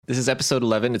This is episode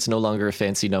 11. It's no longer a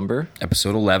fancy number.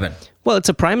 Episode 11. Well, it's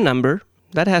a prime number.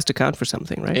 That has to count for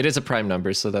something, right? It is a prime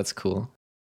number, so that's cool.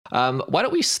 Why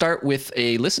don't we start with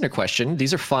a listener question?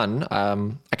 These are fun.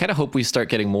 I kind of hope we start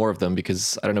getting more of them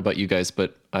because I don't know about you guys,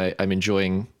 but I'm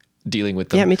enjoying dealing with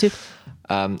them. Yeah, me too.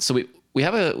 So we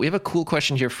have a cool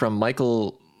question here from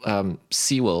Michael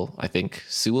Sewell, I think.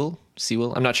 Sewell?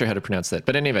 I'm not sure how to pronounce that.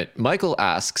 But anyway, Michael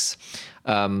asks,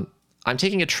 I'm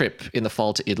taking a trip in the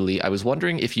fall to Italy. I was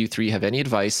wondering if you three have any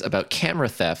advice about camera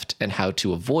theft and how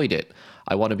to avoid it.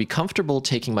 I want to be comfortable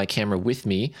taking my camera with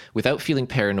me without feeling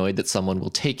paranoid that someone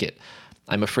will take it.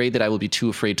 I'm afraid that I will be too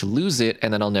afraid to lose it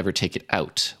and then I'll never take it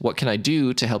out. What can I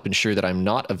do to help ensure that I'm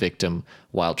not a victim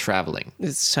while traveling?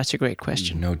 It's such a great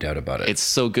question. No doubt about it. It's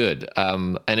so good.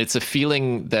 And it's a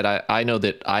feeling that I know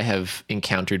that I have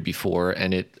encountered before.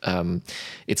 And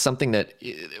it's something that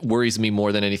worries me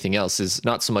more than anything else is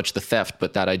not so much the theft,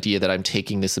 but that idea that I'm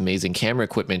taking this amazing camera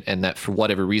equipment and that for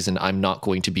whatever reason, I'm not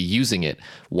going to be using it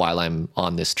while I'm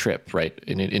on this trip, right?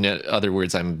 In other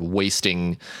words, I'm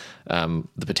wasting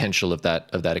the potential of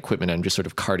that equipment. I'm just sort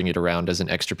of carting it around as an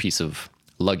extra piece of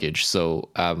luggage. So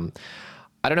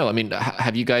I don't know. I mean,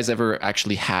 have you guys ever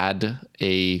actually had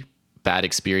a bad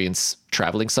experience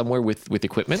traveling somewhere with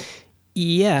equipment?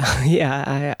 Yeah,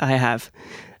 I have.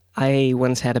 I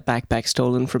once had a backpack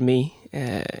stolen from me,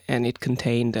 and it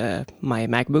contained my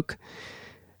MacBook.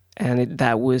 And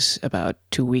that was about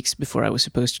 2 weeks before I was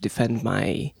supposed to defend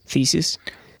my thesis.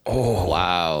 Oh,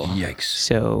 wow. Yikes.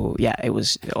 So, yeah, it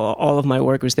was all of my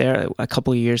work was there. A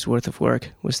couple of years worth of work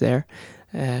was there.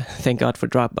 Thank God for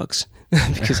Dropbox,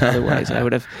 because otherwise I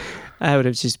would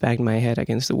have just banged my head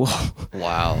against the wall.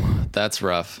 Wow, that's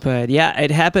rough. But yeah,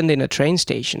 it happened in a train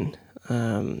station.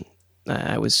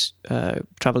 I was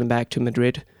traveling back to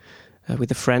Madrid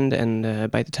with a friend, and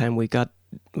by the time we got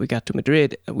to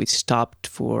Madrid, we stopped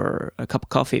for a cup of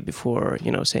coffee before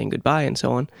saying goodbye and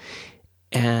so on.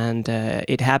 And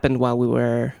it happened while we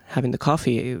were having the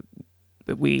coffee.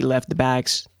 We left the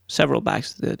bags, several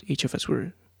bags that each of us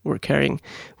were carrying.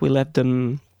 We left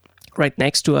them right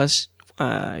next to us,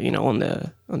 on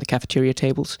the cafeteria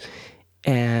tables.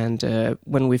 And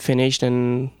when we finished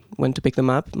and went to pick them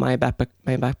up, my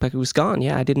backpack was gone.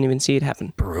 Yeah, I didn't even see it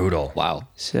happen. Brutal. Wow.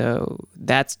 So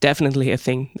that's definitely a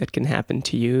thing that can happen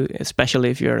to you, especially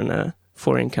if you're in a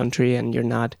foreign country and you're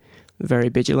not very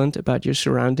vigilant about your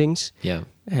surroundings. Yeah.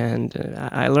 And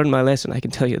I learned my lesson, I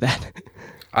can tell you that.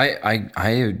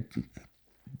 I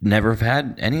never have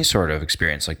had any sort of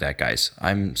experience like that, guys.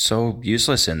 I'm so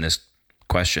useless in this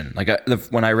question. Like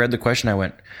when I read the question, I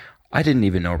went, I didn't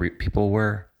even know people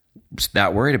were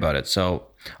that worried about it. So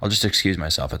I'll just excuse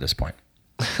myself at this point.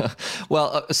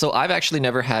 Well, so I've actually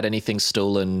never had anything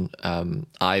stolen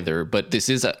either, but this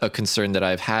is a concern that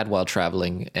I've had while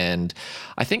traveling. And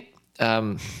I think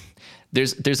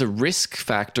there's a risk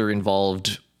factor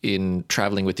involved in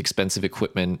traveling with expensive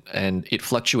equipment, and it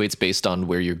fluctuates based on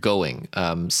where you're going.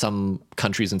 Some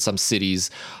countries and some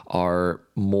cities are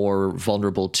more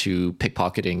vulnerable to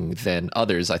pickpocketing than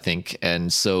others, I think.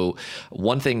 And so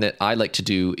one thing that I like to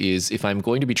do is if I'm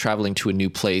going to be traveling to a new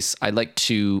place, I like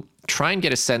to try and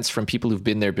get a sense from people who've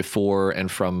been there before and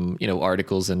from,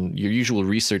 articles and your usual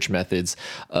research methods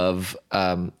of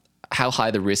how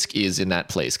high the risk is in that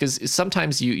place. Because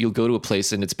sometimes you'll go to a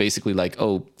place and it's basically like,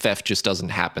 oh, theft just doesn't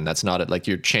happen. That's not it. Like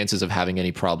your chances of having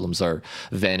any problems are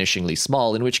vanishingly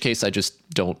small, in which case I just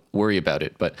don't worry about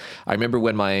it. But I remember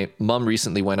when my mom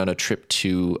recently went on a trip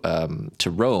to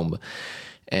Rome,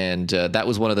 and that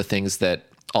was one of the things that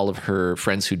all of her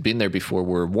friends who'd been there before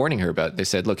were warning her about. They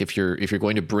said, look, if you're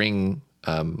going to bring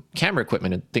camera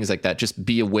equipment and things like that, just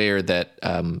be aware that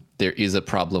there is a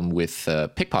problem with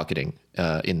pickpocketing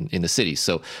in the city.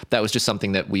 So that was just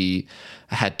something that we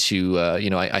had to,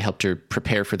 I helped her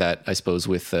prepare for that, I suppose,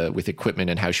 with equipment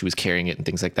and how she was carrying it and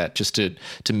things like that, just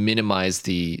to minimize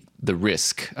the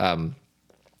risk. And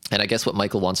I guess what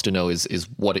Michael wants to know is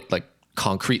what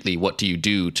concretely, what do you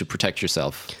do to protect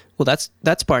yourself? Well,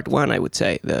 that's part one, I would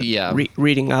say.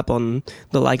 Reading up on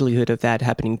the likelihood of that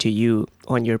happening to you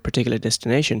on your particular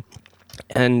destination.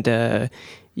 And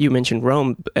you mentioned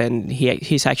Rome, and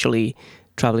he's actually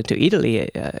traveling to Italy.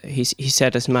 He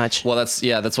said as much. Well, that's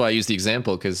why I used the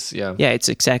example, because yeah, it's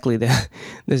exactly the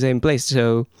same place,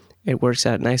 so it works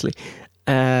out nicely.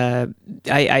 The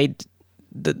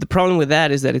problem with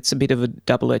that is that it's a bit of a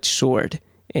double-edged sword,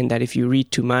 in that if you read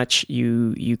too much,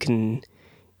 you can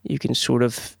sort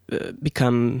of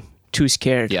become too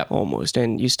scared almost,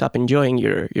 and you stop enjoying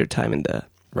your time in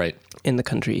the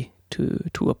country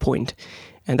to a point.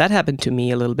 And that happened to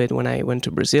me a little bit when I went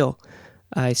to Brazil.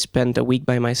 I spent a week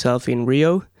by myself in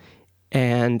Rio,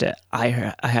 And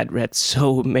I had read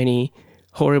so many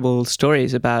horrible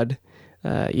stories about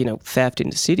theft in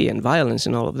the city and violence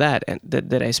and all of that, and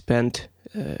that I spent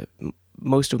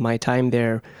most of my time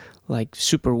there, like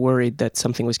super worried that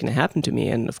something was going to happen to me.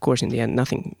 And of course, in the end,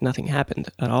 nothing happened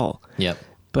at all. Yep.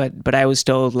 But I was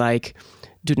told, like,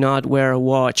 do not wear a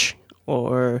watch,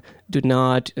 or do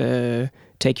not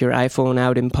take your iPhone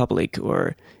out in public,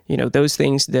 or those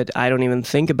things that I don't even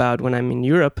think about when I'm in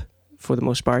Europe for the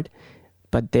most part.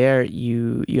 But there,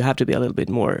 you have to be a little bit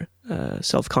more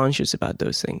self-conscious about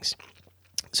those things.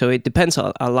 So it depends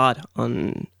a lot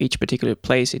on each particular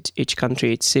place, each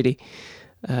country, each city.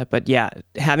 But yeah,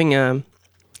 having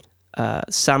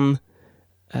some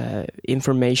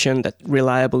information, that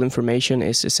reliable information,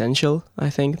 is essential, I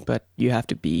think. But you have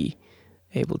to be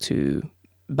able to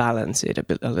balance it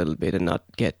a little bit, and not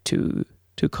get too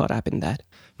caught up in that.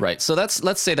 Right. So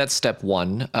let's say that's step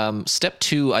one. Step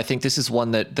two, I think this is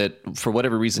one that for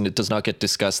whatever reason, it does not get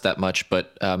discussed that much,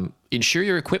 but insure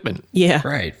your equipment. Yeah.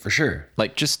 Right, for sure.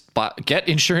 Like, just get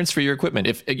insurance for your equipment.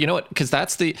 If you know what, because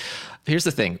here's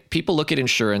the thing. People look at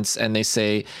insurance and they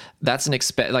say that's an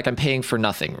expense, like I'm paying for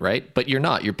nothing, right? But you're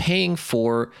not. You're paying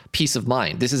for peace of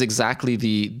mind. This is exactly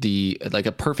the like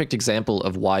a perfect example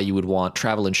of why you would want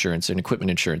travel insurance and equipment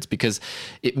insurance, because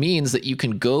it means that you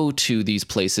can go to these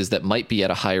places that might be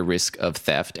at a higher risk of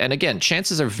theft. And again,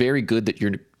 chances are very good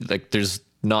that there's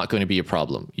not going to be a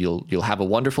problem. You'll have a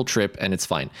wonderful trip and it's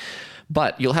fine.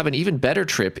 But you'll have an even better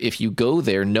trip if you go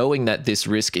there knowing that this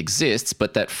risk exists,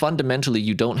 but that fundamentally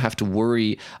you don't have to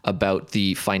worry about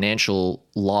the financial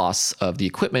loss of the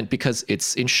equipment because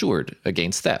it's insured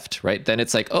against theft, right? Then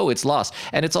it's like, oh, it's lost.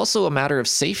 And it's also a matter of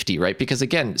safety, right? Because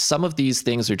again, some of these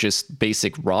things are just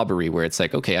basic robbery where it's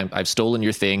like, okay, I've stolen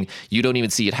your thing. You don't even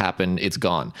see it happen. It's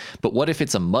gone. But what if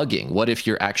it's a mugging? What if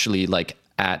you're actually like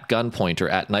at gunpoint or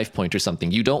at knife point or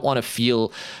something? You don't want to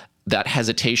feel that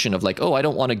hesitation of like, oh, I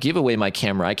don't want to give away my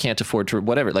camera. I can't afford to,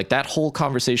 whatever. Like that whole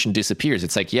conversation disappears.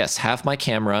 It's like, yes, have my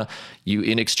camera. You,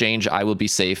 in exchange, I will be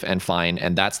safe and fine.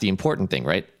 And that's the important thing,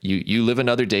 right? You live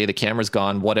another day. The camera's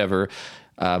gone, whatever.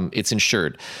 It's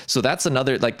insured. So that's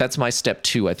another, like, that's my step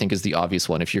two, I think, is the obvious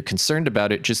one. If you're concerned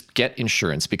about it, just get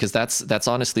insurance, because that's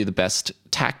honestly the best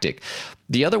tactic.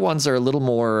 The other ones are a little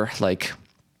more like,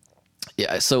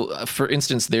 yeah. So, for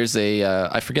instance, there's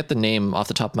I forget the name off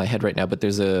the top of my head right now, but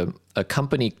there's a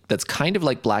company that's kind of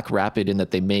like Black Rapid in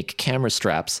that they make camera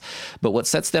straps. But what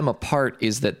sets them apart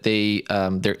is that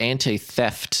they're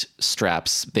anti-theft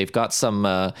straps. They've got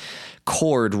some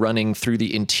cord running through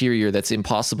the interior that's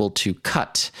impossible to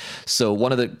cut. So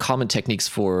one of the common techniques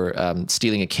for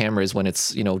stealing a camera is when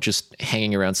it's, just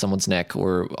hanging around someone's neck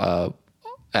or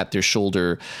at their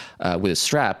shoulder with a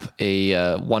strap,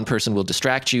 one person will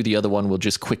distract you, the other one will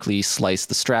just quickly slice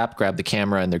the strap, grab the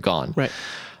camera, and they're gone. Right.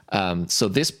 So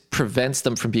this prevents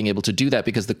them from being able to do that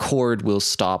because the cord will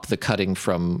stop the cutting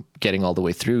from getting all the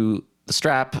way through the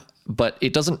strap. But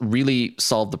it doesn't really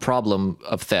solve the problem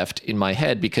of theft in my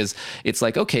head, because it's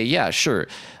like, okay, yeah, sure.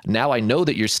 Now I know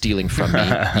that you're stealing from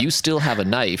me. You still have a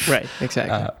knife. Right,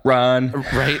 exactly. Run.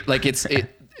 Right? Like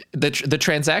the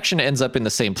transaction ends up in the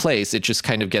same place. It just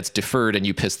kind of gets deferred and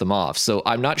you piss them off. So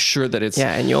I'm not sure that it's...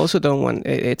 Yeah, and you also don't want...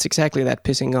 It's exactly that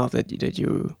pissing off that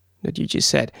you just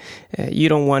said. You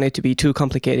don't want it to be too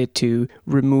complicated to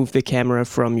remove the camera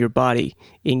from your body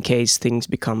in case things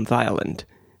become violent.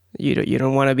 You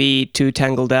don't want to be too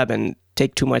tangled up and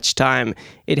take too much time.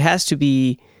 It has to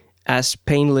be as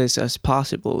painless as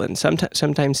possible. And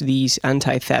sometimes these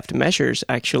anti-theft measures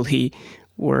actually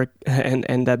work and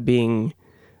end up being...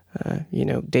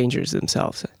 dangers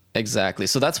themselves. Exactly.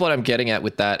 So that's what I'm getting at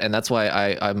with that. And that's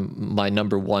why I'm my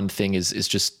number one thing is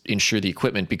just insure the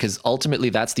equipment, because ultimately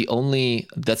that's the only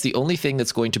thing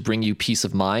that's going to bring you peace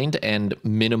of mind and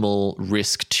minimal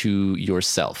risk to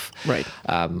yourself. Right.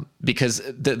 Because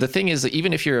the thing is that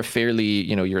even if you're a fairly,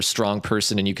 you're a strong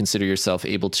person and you consider yourself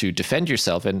able to defend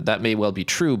yourself, and that may well be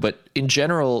true, but in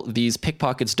general, these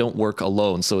pickpockets don't work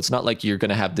alone. So it's not like you're going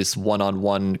to have this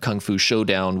one-on-one kung fu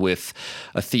showdown with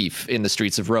a thief in the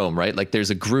streets of Rome, right? Like there's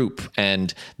a group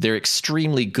and they're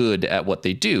extremely good at what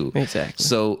they do. Exactly.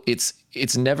 So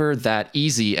it's never that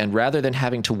easy. And rather than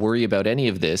having to worry about any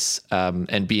of this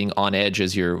and being on edge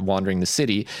as you're wandering the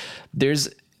city,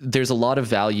 there's a lot of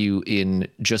value in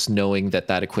just knowing that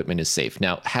equipment is safe.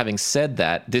 Now, having said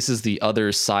that, this is the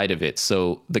other side of it.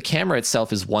 So the camera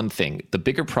itself is one thing. The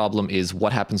bigger problem is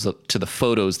what happens to the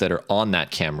photos that are on that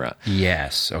camera.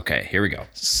 Yes. Okay, here we go.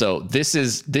 So this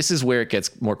is where it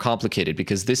gets more complicated,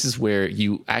 because this is where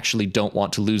you actually don't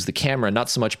want to lose the camera, not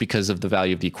so much because of the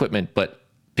value of the equipment, but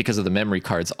because of the memory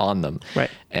cards on them. Right.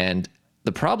 And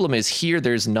The problem is here,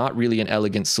 there's not really an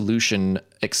elegant solution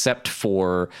except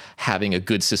for having a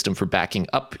good system for backing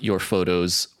up your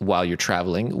photos while you're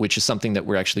traveling, which is something that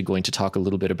we're actually going to talk a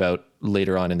little bit about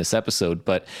later on in this episode.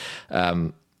 But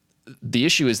the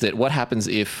issue is that what happens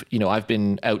if, I've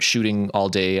been out shooting all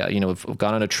day, I've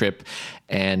gone on a trip,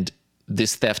 and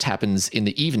this theft happens in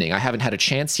the evening. I haven't had a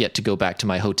chance yet to go back to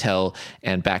my hotel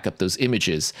and back up those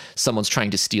images. Someone's trying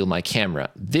to steal my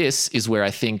camera. This is where I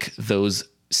think those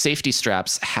safety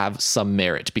straps have some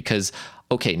merit, because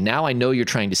okay, now I know you're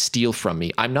trying to steal from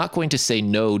me. I'm not going to say,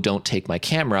 no, don't take my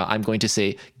camera. I'm going to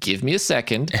say, give me a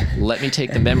second. Let me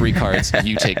take the memory cards.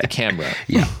 You take the camera.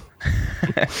 Yeah.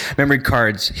 Memory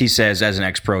cards, he says, as an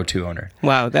ex-Pro 2 owner.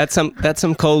 Wow, that's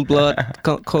some cold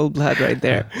blood right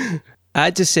there.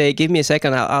 I'd just say, give me a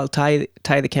second. I'll tie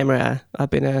the camera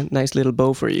up in a nice little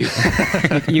bow for you.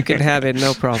 You can have it,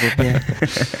 no problem. Yeah.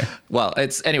 Well,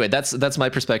 that's my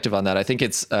perspective on that. I think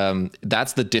it's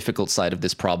that's the difficult side of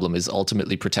this problem, is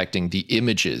ultimately protecting the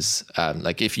images.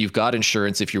 Like if you've got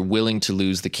insurance, if you're willing to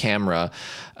lose the camera,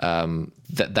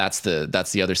 that's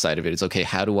the other side of it. Is okay.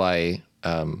 How do I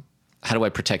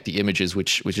protect the images,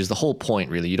 which is the whole point,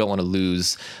 really? You don't want to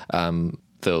lose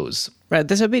those. Right,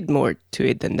 there's a bit more to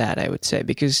it than that, I would say,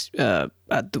 because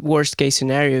at the worst case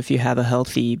scenario, if you have a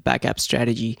healthy backup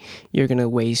strategy, you're gonna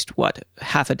waste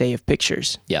half a day of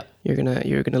pictures. Yeah, you're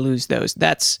gonna lose those.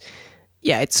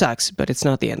 It sucks, but it's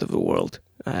not the end of the world,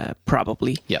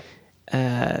 probably. Yeah.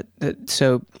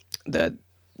 So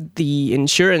the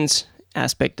insurance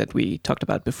aspect that we talked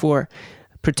about before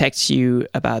protects you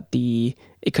about the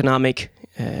economic,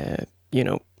 the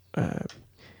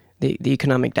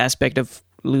economic aspect of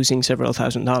losing several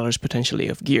 $1,000s potentially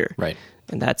of gear. Right.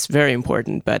 And that's very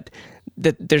important. But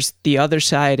there's the other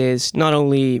side is not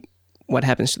only what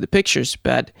happens to the pictures,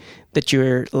 but that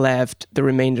you're left the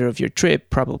remainder of your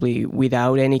trip probably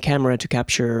without any camera to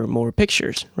capture more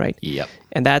pictures, right? Yep.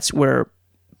 And that's where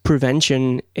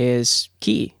prevention is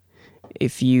key.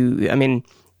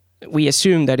 We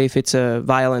assume that if it's a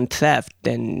violent theft,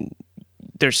 then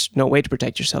there's no way to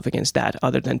protect yourself against that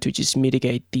other than to just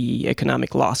mitigate the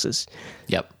economic losses.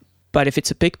 Yep. But if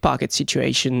it's a pickpocket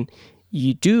situation,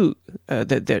 you do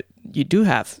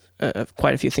have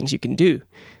quite a few things you can do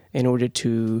in order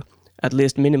to at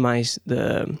least minimize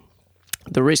the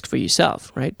risk for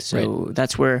yourself, right? So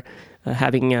That's where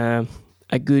having a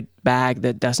good bag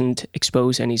that doesn't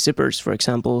expose any zippers, for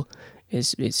example,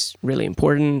 is really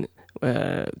important.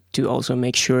 To also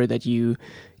make sure that you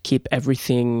keep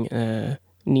everything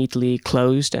neatly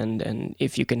closed, and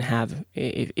if it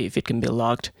can be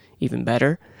locked, even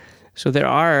better. So there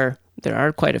are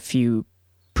quite a few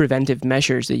preventive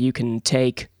measures that you can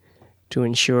take to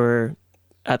ensure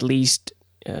at least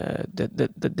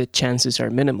that the chances are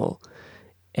minimal.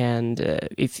 And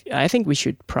I think we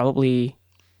should probably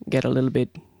get a little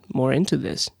bit more into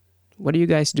this. What do you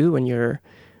guys do when you're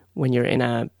in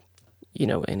a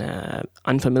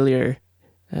unfamiliar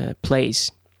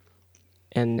place,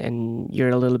 and you're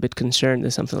a little bit concerned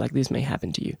that something like this may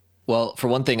happen to you? Well, for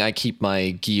one thing, I keep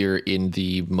my gear in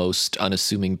the most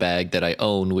unassuming bag that I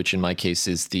own, which in my case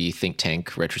is the Think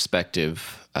Tank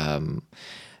Retrospective.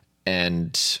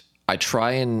 And I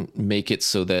try and make it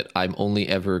so that I'm only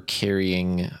ever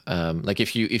carrying, like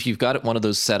if you've got one of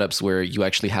those setups where you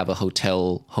actually have a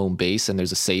hotel home base and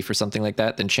there's a safe or something like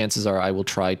that, then chances are I will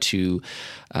try to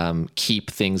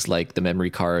keep things like the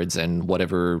memory cards and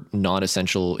whatever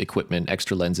non-essential equipment,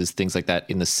 extra lenses, things like that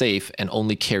in the safe, and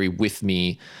only carry with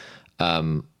me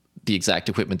the exact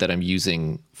equipment that I'm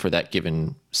using for that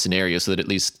given scenario, so that at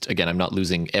least, again, I'm not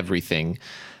losing everything.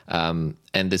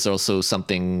 And there's also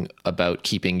something about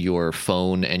keeping your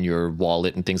phone and your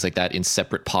wallet and things like that in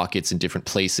separate pockets in different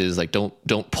places. Like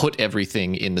don't put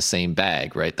everything in the same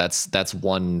bag, right? That's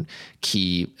one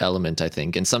key element, I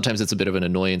think. And sometimes it's a bit of an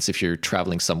annoyance if you're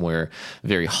traveling somewhere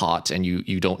very hot and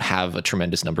you don't have a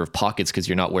tremendous number of pockets because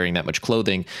you're not wearing that much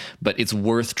clothing. But it's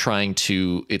worth trying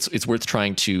to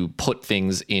put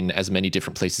things in as many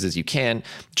different places as you can,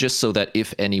 just so that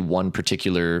if any one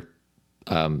particular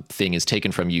thing is taken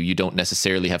from you, you don't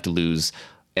necessarily have to lose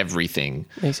everything.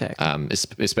 Exactly.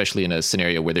 Especially in a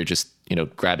scenario where they're just,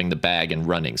 grabbing the bag and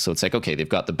running. So it's like, okay, they've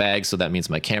got the bag, so that means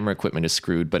my camera equipment is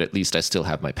screwed, but at least I still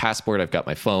have my passport, I've got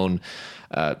my phone,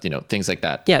 things like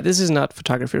that. Yeah, this is not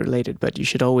photography related, but you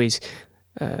should always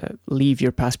leave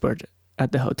your passport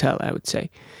at the hotel, I would say.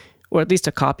 Or at least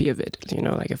a copy of it.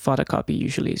 Like a photocopy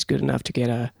usually is good enough to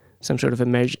get some sort of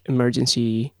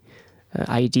emergency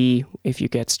ID if you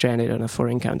get stranded on a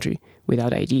foreign country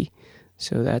without ID.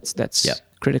 So that's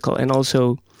critical. And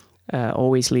also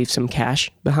always leave some cash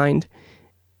behind.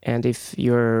 And if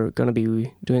you're going to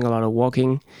be doing a lot of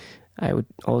walking, I would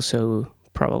also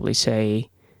probably say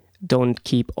don't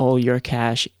keep all your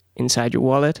cash inside your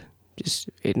wallet. Just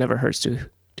it never hurts to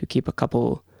keep a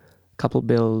couple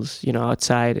bills,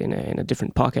 outside in a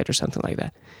different pocket or something like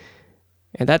that.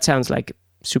 And that sounds like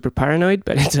super paranoid,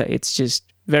 but it's just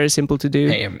very simple to do.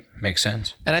 Hey, it makes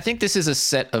sense. And I think this is a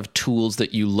set of tools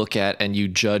that you look at and you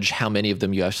judge how many of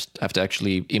them you have to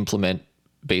actually implement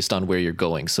based on where you're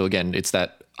going. So again, it's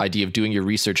that idea of doing your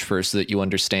research first so that you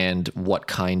understand what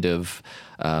kind of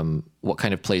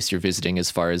place you're visiting as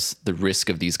far as the risk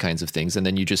of these kinds of things, and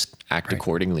then you just act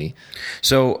accordingly.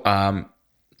 So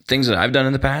things that I've done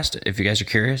in the past, if you guys are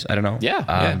curious, I don't know.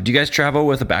 Yeah. Do you guys travel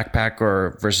with a backpack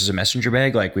or versus a messenger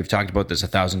bag? Like we've talked about this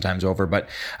 1,000 times over, but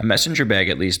a messenger bag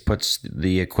at least puts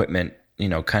the equipment,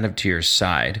 kind of to your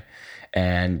side,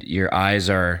 and your eyes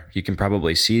you can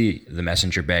probably see the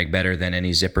messenger bag better than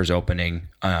any zippers opening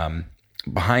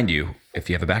behind you if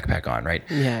you have a backpack on, right?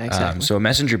 Yeah, exactly. So a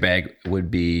messenger bag could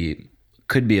be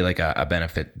like a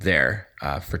benefit there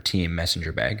for team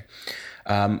messenger bag.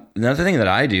 Another thing that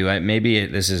I do, maybe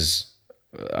this is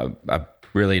a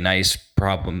really nice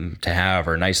problem to have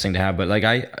or nice thing to have, but like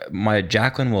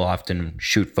Jacqueline will often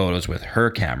shoot photos with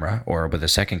her camera or with a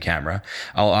second camera.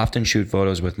 I'll often shoot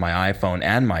photos with my iPhone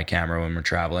and my camera when we're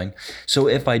traveling. So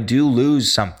if I do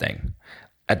lose something,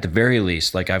 at the very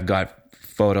least, like I've got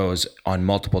photos on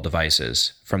multiple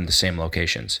devices from the same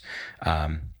locations.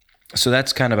 So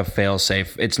that's kind of a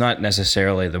fail-safe. It's not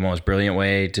necessarily the most brilliant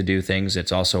way to do things.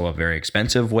 It's also a very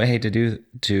expensive way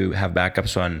to have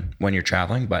backups when you're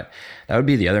traveling. But that would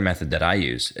be the other method that I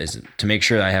use, is to make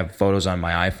sure that I have photos on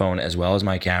my iPhone as well as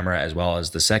my camera, as well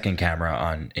as the second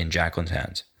camera in Jacqueline's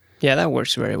hands. Yeah, that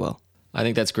works very well. I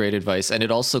think that's great advice. And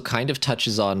it also kind of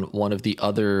touches on one of the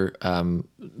other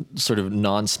sort of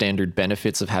non-standard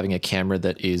benefits of having a camera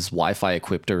that is Wi-Fi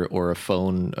equipped or a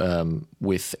phone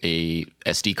with a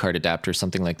SD card adapter,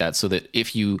 something like that. So that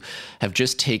if you have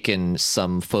just taken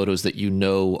some photos that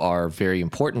are very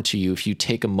important to you, if you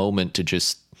take a moment to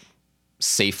just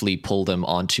safely pull them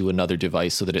onto another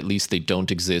device so that at least they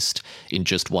don't exist in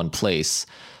just one place,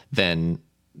 then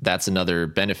that's another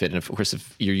benefit. And of course,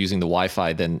 if you're using the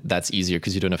Wi-Fi, then that's easier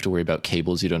because you don't have to worry about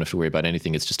cables. You don't have to worry about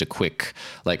anything. It's just a quick,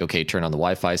 okay, turn on the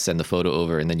Wi-Fi, send the photo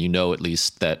over, and then at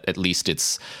least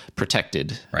it's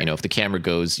protected. Right. If the camera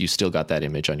goes, you still got that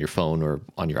image on your phone or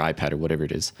on your iPad or whatever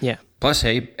it is. Yeah. Plus,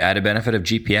 hey, add a benefit of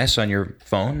GPS on your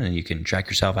phone and you can track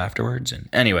yourself afterwards. And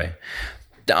anyway,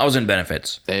 1,000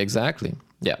 benefits. Exactly.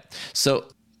 Yeah. So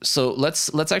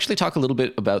let's actually talk a little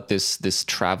bit about this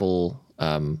travel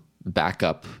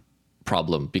backup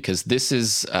problem, because this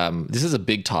is a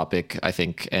big topic, I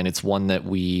think, and it's one that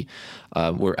we're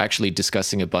actually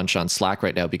discussing a bunch on Slack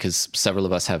right now, because several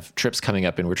of us have trips coming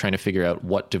up and we're trying to figure out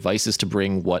what devices to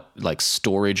bring, what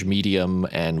storage medium,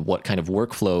 and what kind of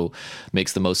workflow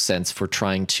makes the most sense for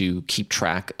trying to keep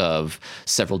track of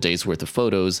several days worth of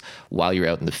photos while you're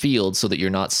out in the field, so that you're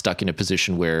not stuck in a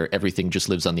position where everything just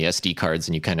lives on the SD cards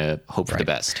and you kind of hope for the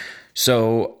best.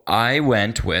 So I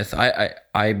went with,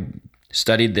 I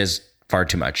studied this far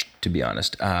too much, to be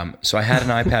honest. So I had an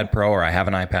iPad Pro, or I have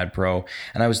an iPad Pro,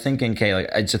 and I was thinking, okay,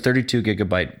 it's a 32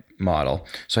 gigabyte model.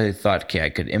 So I thought, okay, I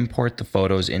could import the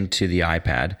photos into the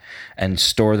iPad and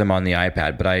store them on the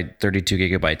iPad, but 32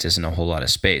 gigabytes isn't a whole lot of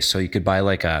space. So you could buy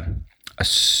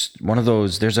one of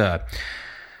those, there's a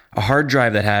hard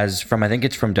drive that has I think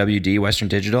it's from WD, Western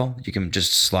Digital. You can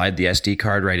just slide the SD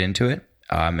card right into it.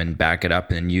 And back it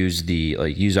up and use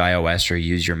iOS or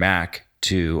use your Mac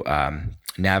to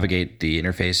navigate the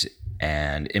interface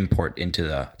and import into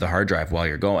the hard drive while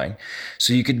you're going.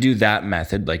 So you could do that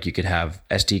method, like you could have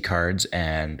SD cards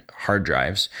and hard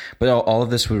drives, but all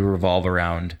of this would revolve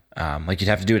around, you'd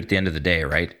have to do it at the end of the day,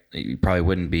 right? You probably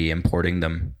wouldn't be importing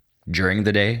them during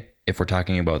the day if we're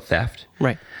talking about theft.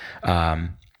 Right.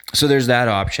 So there's that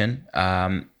option.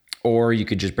 Or you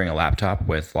could just bring a laptop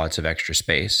with lots of extra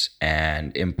space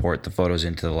and import the photos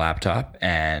into the laptop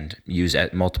and use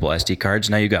multiple SD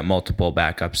cards. Now you've got multiple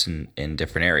backups in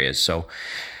different areas. So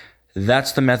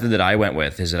that's the method that I went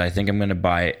with, is that I think I'm going to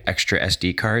buy extra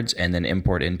SD cards and then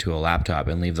import into a laptop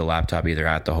and leave the laptop either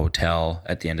at the hotel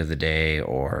at the end of the day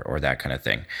or that kind of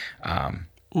thing.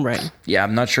 Right. Yeah,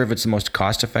 I'm not sure if it's the most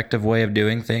cost-effective way of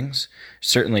doing things.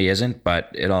 Certainly isn't,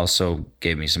 but it also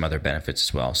gave me some other benefits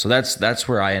as well. So that's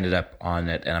where I ended up on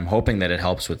it, and I'm hoping that it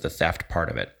helps with the theft part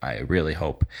of it. I really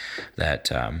hope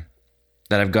that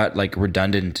I've got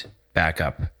redundant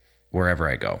backup wherever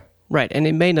I go. Right, and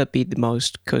it may not be the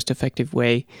most cost-effective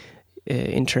way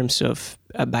in terms of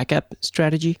a backup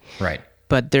strategy. Right.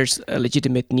 But there's a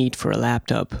legitimate need for a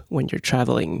laptop when you're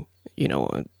traveling,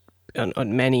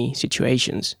 on many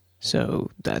situations.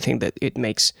 So I think that it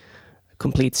makes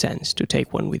complete sense to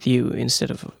take one with you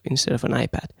instead of an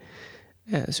iPad.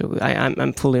 So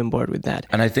I'm fully on board with that.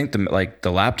 And I think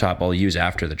the laptop I'll use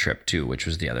after the trip too, which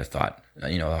was the other thought.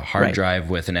 A hard drive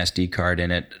with an SD card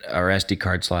in it or SD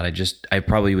card slot. I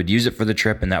probably would use it for the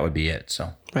trip, and that would be it. So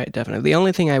right, definitely. The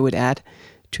only thing I would add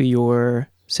to your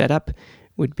setup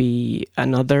would be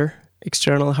another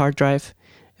external hard drive.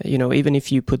 Even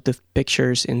if you put the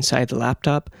pictures inside the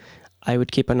laptop, I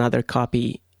would keep another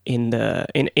copy in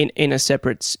a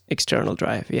separate external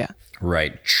drive. Yeah.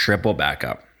 Right. Triple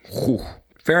backup. Whew.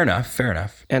 Fair enough.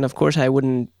 And of course, I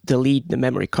wouldn't delete the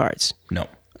memory cards. No.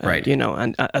 Right.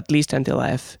 And at least until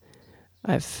I've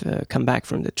come back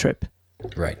from the trip.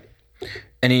 Right.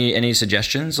 Any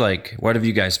suggestions? Like, what have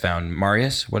you guys found?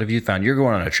 Marius, what have you found? You're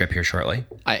going on a trip here shortly.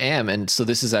 I am. And so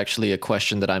this is actually a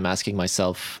question that I'm asking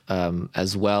myself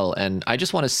as well. And I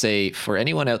just want to say, for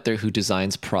anyone out there who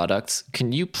designs products,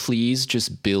 can you please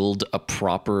just build a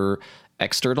proper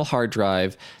external hard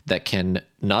drive that can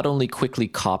not only quickly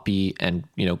copy and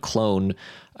clone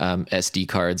SD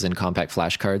cards and compact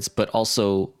flash cards, but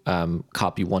also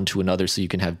copy one to another so you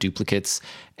can have duplicates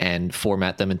and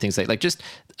format them and things like just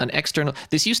an external.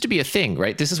 This used to be a thing,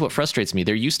 right? This is what frustrates me.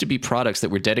 There used to be products that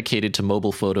were dedicated to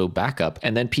mobile photo backup,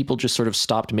 and then people just sort of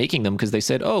stopped making them because they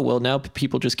said, oh, well, now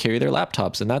people just carry their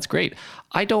laptops, and that's great.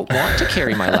 I don't want to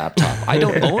carry my laptop. I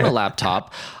don't own a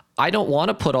laptop. I don't want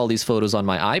to put all these photos on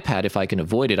my iPad if I can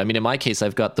avoid it. I mean, in my case,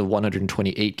 I've got the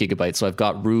 128 gigabytes, so I've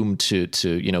got room to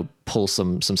pull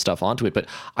some stuff onto it. But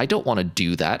I don't want to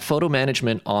do that. Photo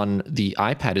management on the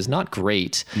iPad is not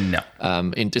great. No.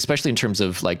 Especially in terms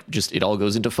of just it all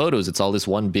goes into photos. It's all this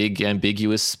one big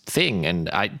ambiguous thing, and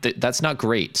that's not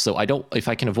great. So I don't. If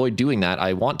I can avoid doing that,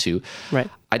 I want to. Right.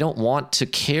 I don't want to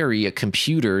carry a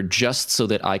computer just so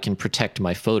that I can protect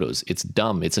my photos. It's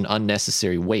dumb. It's an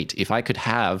unnecessary weight. If I could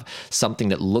have something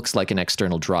that looks like an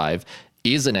external drive,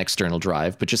 is an external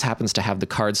drive, but just happens to have the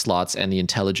card slots and the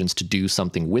intelligence to do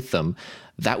something with them,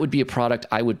 that would be a product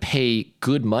I would pay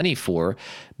good money for,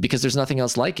 because there's nothing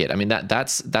else like it. I mean,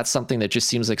 that's something that just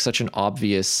seems like such an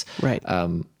obvious right.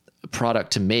 Product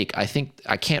to make. I think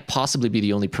I can't possibly be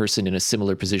the only person in a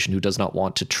similar position who does not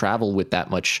want to travel with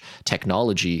that much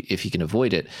technology if he can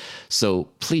avoid it. So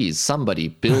please, somebody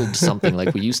build something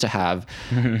like we used to have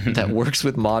that works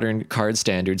with modern card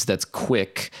standards, that's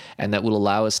quick, and that will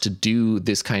allow us to do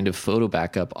this kind of photo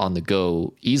backup on the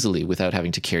go easily without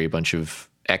having to carry a bunch of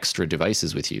extra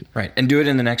devices with you. Right. And do it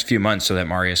in the next few months so that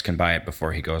Marius can buy it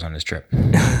before he goes on his trip.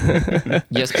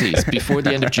 Yes, please. Before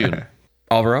the end of June.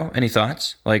 Alvaro, any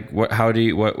thoughts? Like, what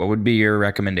would be your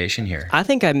recommendation here? I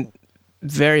think I'm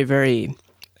very, very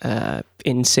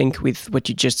in sync with what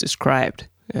you just described,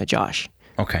 Josh.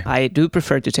 Okay. I do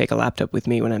prefer to take a laptop with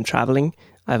me when I'm traveling.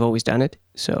 I've always done it,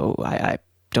 so I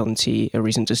don't see a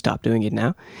reason to stop doing it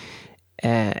now.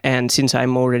 And since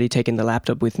I'm already taking the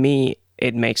laptop with me,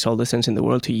 it makes all the sense in the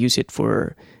world to use it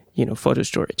for photo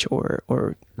storage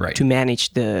or right. to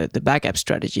manage the backup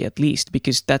strategy at least,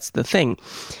 because that's the thing.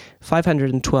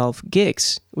 512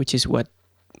 gigs, which is what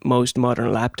most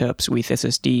modern laptops with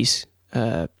SSDs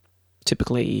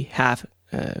typically have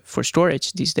for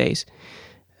storage these days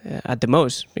at the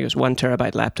most, because 1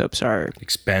 terabyte laptops are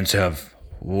expensive.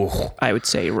 Ooh. I would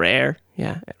say rare.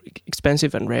 Yeah,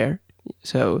 expensive and rare.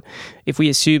 So if we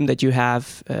assume that you have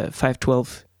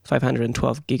 512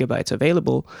 gigabytes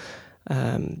available,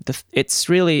 it's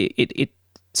really, it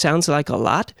sounds like a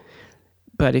lot,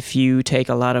 but if you take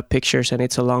a lot of pictures and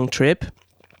it's a long trip,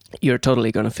 you're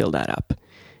totally going to fill that up.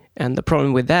 And the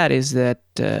problem with that is that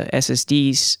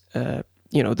SSDs,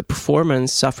 the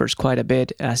performance suffers quite a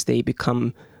bit as they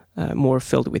become more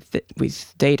filled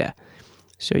with data.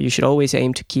 So you should always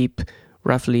aim to keep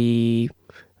roughly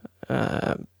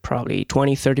probably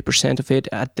 20-30% of it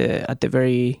at the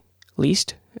very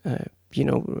least,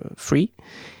 free.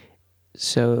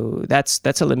 So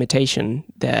that's a limitation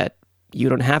that you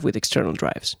don't have with external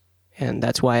drives, and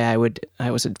that's why I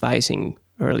was advising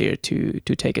earlier to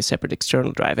take a separate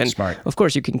external drive. And smart. Of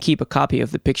course, you can keep a copy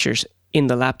of the pictures in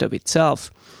the laptop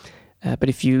itself, but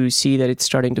if you see that it's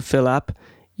starting to fill up,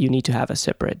 you need to have a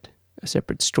separate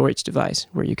storage device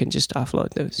where you can just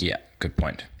offload those. Yeah, good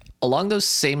point. Along those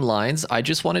same lines, I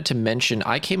just wanted to mention,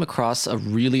 I came across a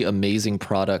really amazing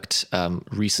product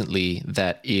recently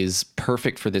that is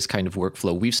perfect for this kind of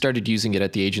workflow. We've started using it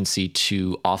at the agency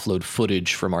to offload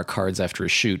footage from our cards after a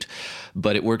shoot,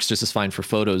 but it works just as fine for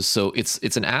photos. So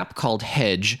it's an app called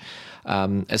Hedge.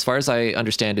 As far as I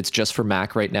understand, it's just for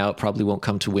Mac right now. It probably won't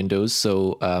come to Windows,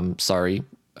 so sorry,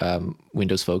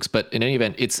 Windows folks. But in any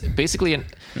event, it's basically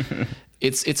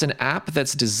it's an app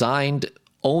that's designed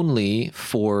only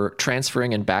for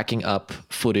transferring and backing up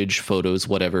footage, photos,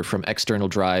 whatever, from external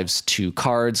drives to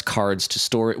cards to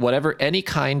store, whatever, any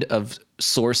kind of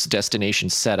source destination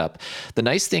setup. The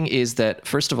nice thing is that,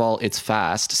 first of all, it's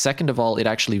fast. Second of all, it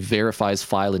actually verifies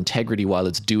file integrity while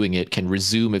it's doing it, can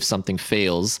resume if something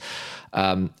fails.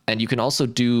 And you can also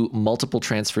do multiple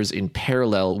transfers in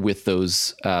parallel with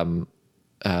those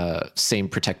same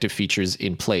protective features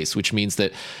in place, which means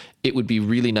that it would be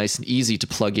really nice and easy to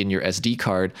plug in your SD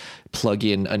card, plug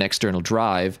in an external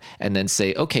drive, and then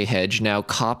say, okay, Hedge, now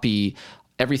copy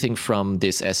everything from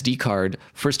this SD card,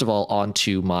 first of all,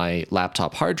 onto my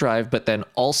laptop hard drive, but then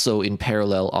also in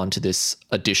parallel onto this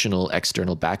additional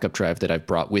external backup drive that I've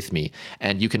brought with me.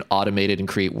 And you can automate it and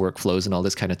create workflows and all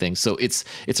this kind of thing. So it's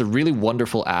a really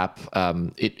wonderful app.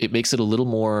 It makes it a little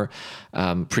more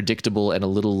predictable and a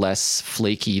little less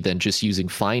flaky than just using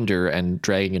Finder and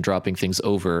dragging and dropping things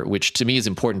over, which to me is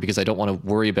important because I don't want to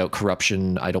worry about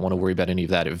corruption. I don't want to worry about any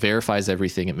of that. It verifies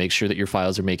everything. It makes sure that your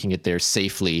files are making it there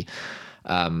safely.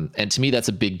 And to me, that's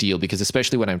a big deal because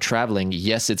especially when I'm traveling,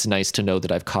 yes, it's nice to know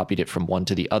that I've copied it from one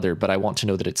to the other, but I want to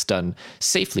know that it's done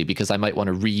safely because I might want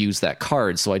to reuse that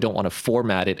card. So I don't want to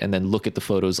format it and then look at the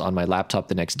photos on my laptop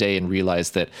the next day and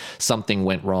realize that something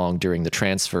went wrong during the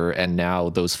transfer and now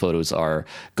those photos are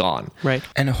gone. Right.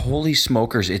 And holy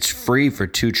smokers, it's free for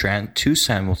two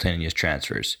simultaneous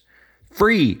transfers.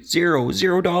 Free,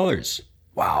 $0.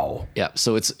 Wow. Yeah,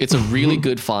 so it's a really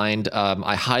good find.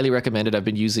 I highly recommend it. I've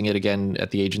been using it again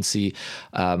at the agency,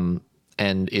 and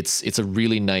it's a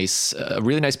really nice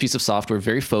piece of software.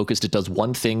 Very focused. It does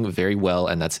one thing very well,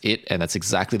 and that's it. And that's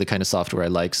exactly the kind of software I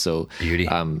like. So beauty.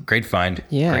 Great find.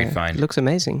 Yeah, great find. It looks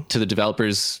amazing. To the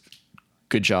developers,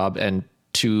 good job, and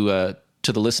to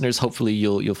the listeners, hopefully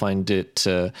you'll find it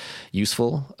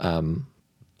useful.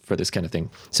 For this kind of thing.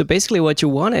 So basically what you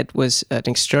wanted was an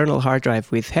external hard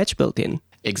drive with Hedge built in.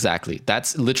 Exactly.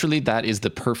 That is the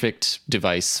perfect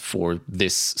device for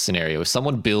this scenario. If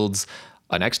someone builds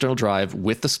an external drive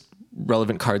with the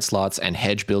relevant card slots and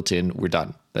Hedge built in, we're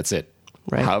done. That's it.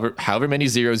 Right. However many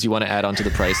zeros you want to add onto the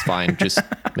price, fine. Just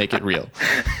make it real.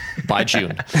 By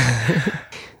June.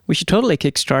 We should totally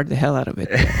kickstart the hell out of it.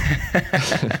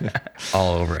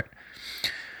 All over it.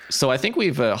 So I think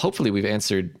hopefully we've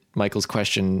answered Michael's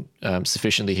question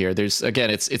sufficiently here.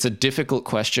 It's a difficult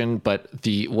question, but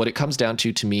what it comes down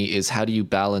to me is how do you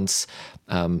balance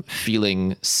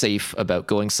feeling safe about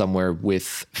going somewhere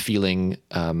with feeling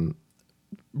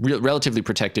relatively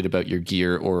protected about your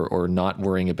gear or not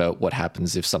worrying about what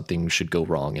happens if something should go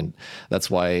wrong. And that's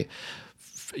why,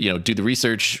 do the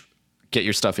research, get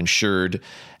your stuff insured,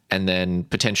 and then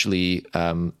potentially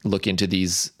look into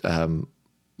these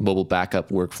mobile backup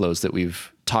workflows that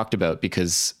we've talked about,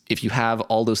 because if you have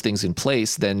all those things in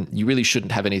place, then you really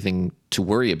shouldn't have anything to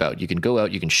worry about. You can go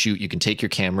out, you can shoot, you can take your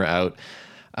camera out.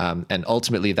 And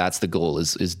ultimately that's the goal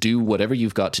is do whatever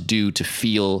you've got to do to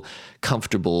feel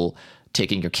comfortable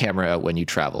taking your camera out when you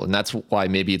travel. And that's why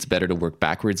maybe it's better to work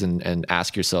backwards and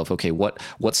ask yourself, okay,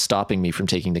 what's stopping me from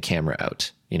taking the camera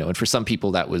out? And for some people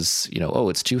that was,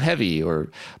 it's too heavy or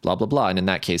blah, blah, blah. And in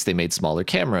that case, they made smaller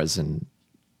cameras and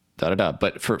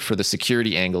But for the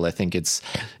security angle, I think it's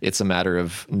a matter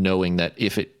of knowing that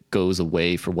if it goes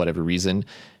away for whatever reason,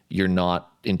 you're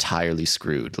not entirely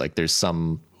screwed. Like there's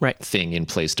some thing in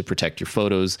place to protect your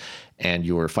photos and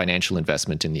your financial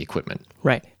investment in the equipment.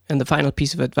 Right. And the final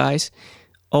piece of advice,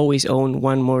 always own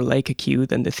one more Leica Q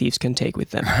than the thieves can take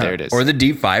with them. There it is. Or the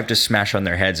D5 to smash on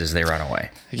their heads as they run away.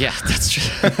 Yeah, that's true.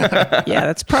 Yeah,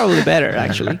 that's probably better,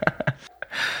 actually.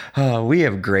 We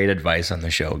have great advice on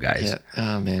the show, guys. Yeah.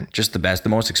 Oh, man. Just the best. The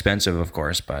most expensive, of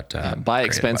course, but buy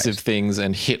expensive things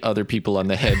and hit other people on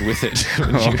the head with it.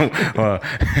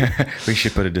 We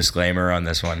should put a disclaimer on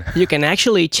this one. You can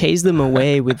actually chase them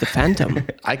away with the Phantom.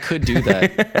 I could do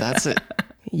that. That's it.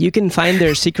 You can find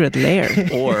their secret lair.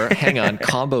 Or, hang on,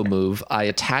 combo move. I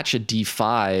attach a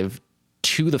D5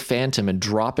 to the Phantom and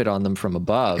drop it on them from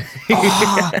above.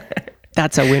 Oh,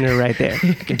 that's a winner right there.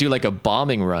 I can do like a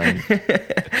bombing run.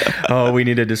 Oh, we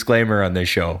need a disclaimer on this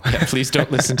show. Yeah, please don't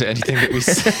listen to anything that we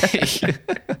say.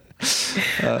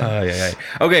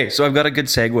 Okay, so I've got a good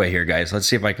segue here, guys. Let's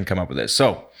see if I can come up with this.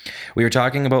 So we were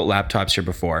talking about laptops here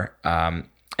before,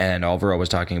 and Alvaro was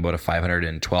talking about a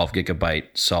 512 gigabyte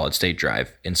solid state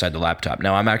drive inside the laptop.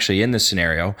 Now, I'm actually in this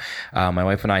scenario. My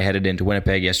wife and I headed into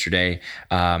Winnipeg yesterday.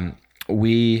 I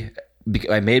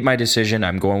made my decision.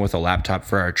 I'm going with a laptop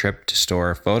for our trip to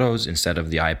store photos instead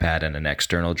of the iPad and an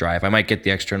external drive. I might get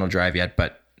the external drive yet,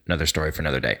 but another story for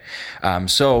another day.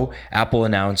 So Apple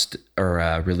announced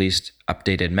or released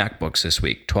updated MacBooks this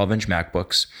week, 12-inch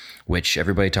MacBooks, which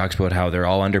everybody talks about how they're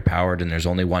all underpowered and there's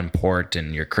only one port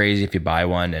and you're crazy if you buy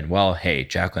one. And well, hey,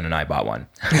 Jacqueline and I bought one.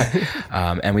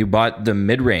 And we bought the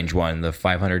mid-range one, the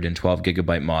 512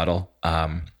 gigabyte model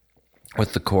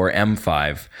with the Core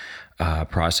M5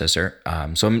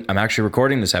 processor. So I'm actually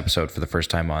recording this episode for the first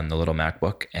time on the little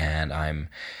MacBook, and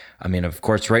of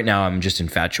course, right now I'm just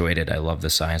infatuated. I love the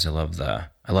size. I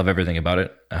love everything about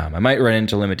it. I might run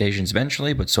into limitations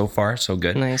eventually, but so far so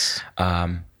good. Nice.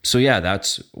 So yeah,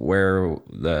 that's where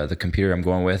the computer I'm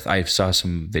going with. I saw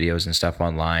some videos and stuff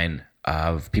online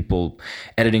of people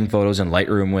editing photos in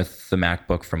Lightroom with the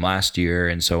MacBook from last year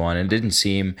and so on. And it didn't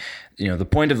seem, the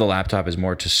point of the laptop is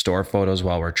more to store photos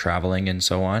while we're traveling and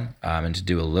so on, and to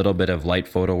do a little bit of light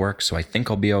photo work. So I think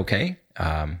I'll be okay.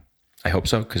 I hope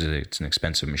so, because it's an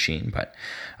expensive machine, but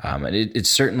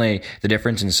it's certainly the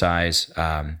difference in size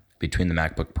between the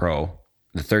MacBook Pro,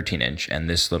 the 13-inch, and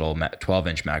this little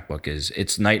 12-inch MacBook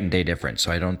it's night and day difference.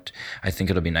 So I think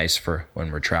it'll be nice for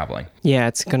when we're traveling. Yeah,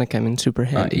 it's gonna come in super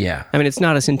handy. Yeah. I mean, it's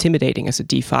not as intimidating as a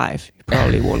D5. You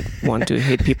probably won't want to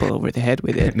hit people over the head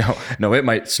with it. No, it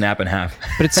might snap in half.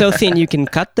 But it's so thin you can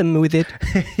cut them with it.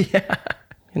 Yeah.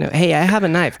 Hey, I have a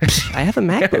knife. I have a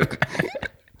MacBook.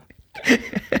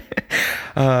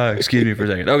 Excuse me for a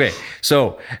second. Okay,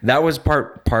 so that was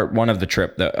part one of the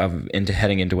trip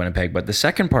heading into Winnipeg. But the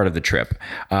second part of the trip,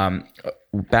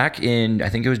 back in, I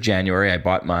think it was January, I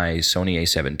bought my Sony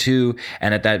A7 II,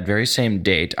 and at that very same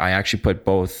date, I actually put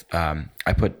both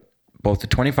the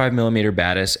 25 millimeter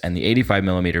Batis and the 85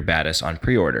 millimeter Batis on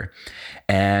pre-order.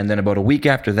 And then about a week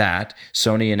after that,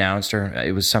 Sony announced, or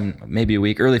it was maybe a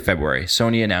week, early February,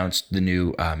 Sony announced the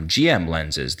new GM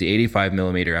lenses, the 85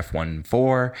 millimeter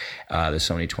f1.4, the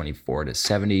Sony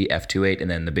 24-70 f2.8,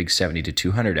 and then the big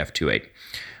 70-200 f2.8,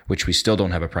 which we still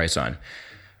don't have a price on.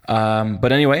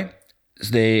 But anyway,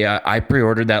 I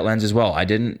pre-ordered that lens as well.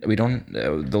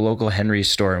 The local Henry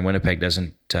store in Winnipeg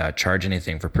doesn't charge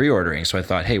anything for pre-ordering. So I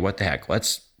thought, hey, what the heck?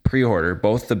 Let's pre-order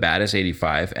both the Batis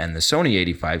 85 and the Sony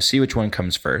 85, see which one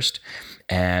comes first.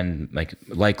 And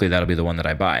likely that'll be the one that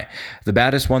I buy. The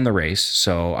Batis won the race,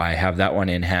 so I have that one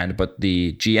in hand, but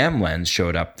the GM lens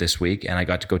showed up this week and I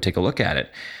got to go take a look at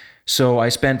it. So I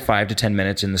spent 5 to 10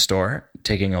 minutes in the store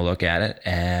taking a look at it,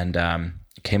 and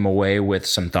came away with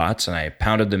some thoughts, and I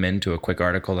pounded them into a quick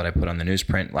article that I put on the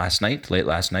newsprint late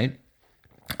last night.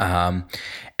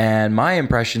 And my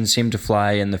impressions seemed to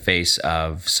fly in the face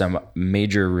of some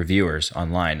major reviewers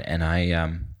online. And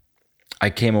I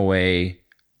came away,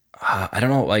 I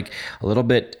don't know, a little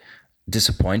bit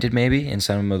disappointed maybe in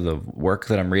some of the work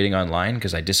that I'm reading online,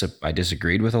 because I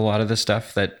disagreed with a lot of the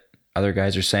stuff that other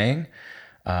guys are saying.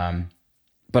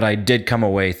 But I did come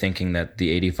away thinking that the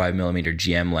 85 millimeter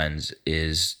GM lens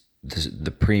is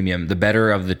the premium, the better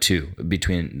of the two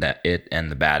between it and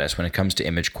the Batis when it comes to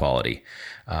image quality.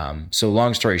 So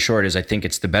long story short is I think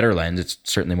it's the better lens. It's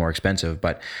certainly more expensive,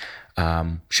 but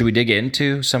should we dig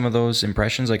into some of those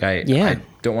impressions? I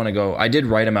don't want to go. I did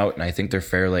write them out, and I think they're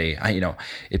fairly.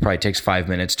 It probably takes 5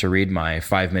 minutes to read my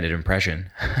 5-minute impression,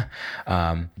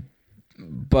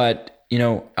 but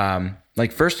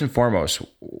first and foremost,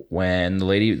 when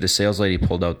the sales lady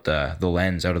pulled out the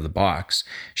lens out of the box,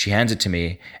 she hands it to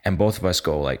me, and both of us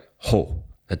go "Oh,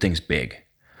 that thing's big."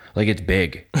 It's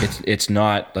big. It's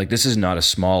not this is not a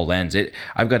small lens.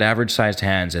 I've got average sized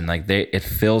hands, and it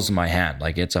fills my hand.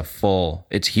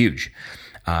 It's huge.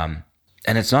 And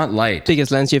it's not light. Biggest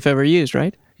lens you've ever used,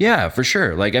 right? Yeah, for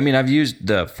sure. I've used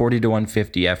the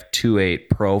 40-150 f2.8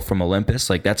 Pro from Olympus.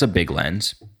 That's a big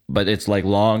lens, but it's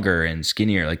longer and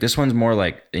skinnier. This one's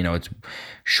more it's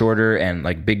shorter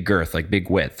and big girth, big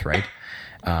width, right?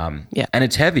 And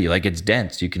it's heavy, it's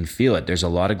dense. You can feel it. There's a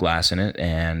lot of glass in it,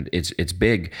 and it's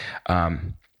big.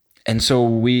 And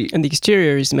the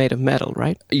exterior is made of metal,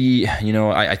 right?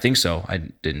 I think so. I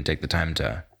didn't take the time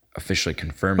to officially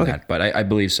confirm that, but I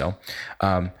believe so.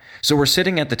 So we're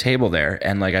sitting at the table there,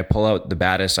 and I pull out the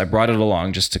Batis. I brought it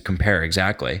along just to compare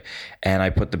exactly, and I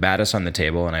put the Batis on the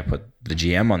table, and I put the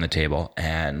GM on the table,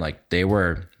 and they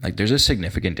were there's a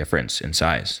significant difference in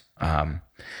size.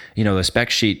 The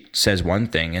spec sheet says one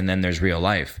thing, and then there's real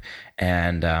life,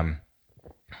 and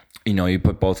you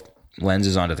put both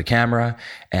lenses onto the camera,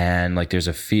 and there's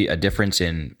a difference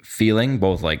in feeling,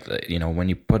 both when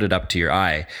you put it up to your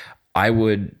eye.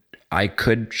 I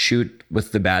could shoot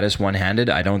with the Batis one-handed.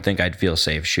 I don't think I'd feel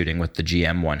safe shooting with the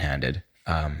GM one-handed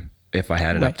if I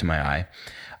had it up to my eye.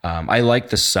 I like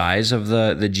the size of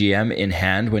the GM in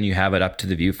hand when you have it up to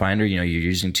the viewfinder. You know, you're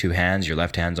using two hands, your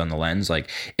left hand's on the lens. Like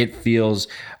it feels,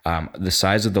 the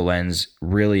size of the lens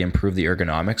really improved the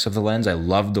ergonomics of the lens. I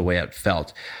loved the way it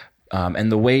felt.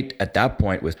 And the weight at that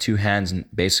point with two hands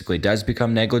basically does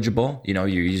become negligible. You know,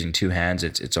 you're using two hands,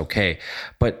 it's okay.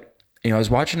 But, you know, I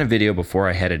was watching a video before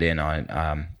I headed in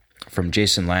on, from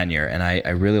Jason Lanier, and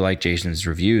I really like Jason's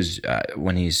reviews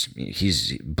when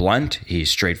he's blunt, he's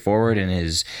straightforward in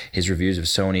his reviews of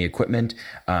Sony equipment,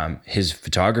 his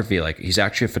photography. Like he's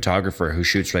actually a photographer who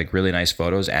shoots like really nice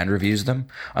photos and reviews them,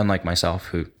 unlike myself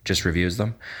who just reviews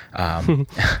them.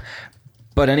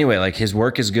 But anyway, like his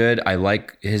work is good. I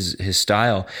like his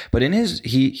style. But in his,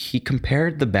 he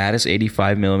compared the Batis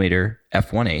 85mm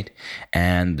f1.8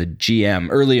 and the GM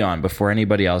early on, before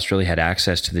anybody else really had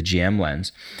access to the GM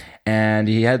lens. And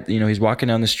he had, you know, he's walking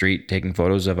down the street taking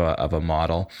photos of a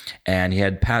model, and he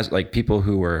had people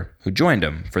who joined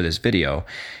him for this video,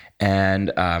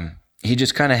 and he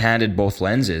just kind of handed both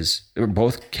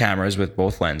cameras with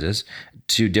both lenses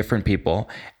to different people,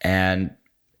 and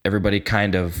everybody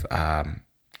kind of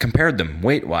compared them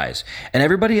weight-wise. And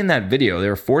everybody in that video, there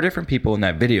were 4 different people in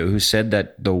that video who said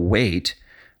that the weight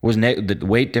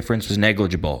difference was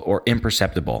negligible or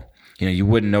imperceptible. You know, you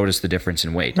wouldn't notice the difference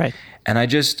in weight. Right. And I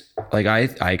just, like,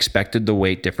 I expected the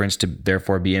weight difference to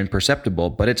therefore be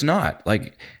imperceptible, but it's not.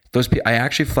 Like, I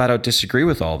actually flat out disagree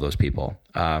with all of those people.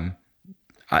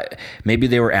 Maybe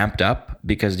they were amped up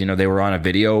because, you know, they were on a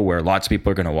video where lots of people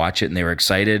are going to watch it and they were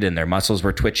excited and their muscles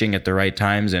were twitching at the right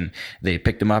times and they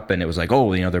picked them up and it was like,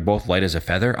 oh, you know, they're both light as a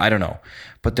feather. I don't know.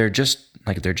 But they're just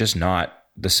not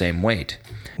the same weight.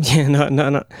 Yeah,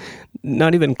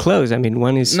 not even close. I mean,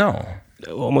 one is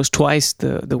almost twice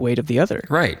the weight of the other.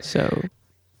 Right. So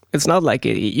it's not like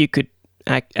you could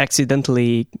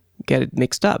accidentally get it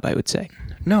mixed up, I would say.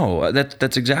 No,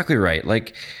 that's exactly right.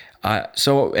 Like,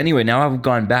 so anyway, now I've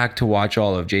gone back to watch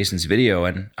all of Jason's video,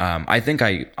 and I think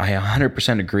I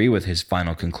 100% agree with his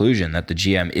final conclusion that the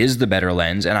GM is the better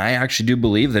lens, and I actually do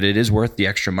believe that it is worth the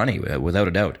extra money, without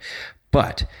a doubt.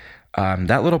 But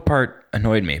that little part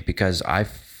annoyed me because I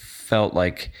felt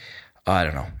like, I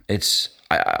don't know,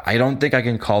 I don't think I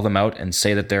can call them out and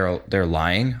say that they're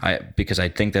lying. Because I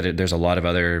think that there's a lot of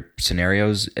other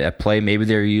scenarios at play. Maybe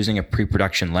they're using a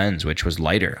pre-production lens, which was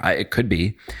lighter. It could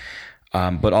be.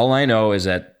 But all I know is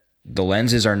that the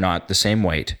lenses are not the same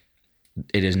weight.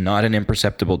 It is not an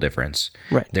imperceptible difference.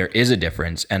 Right. There is a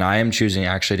difference. And I am choosing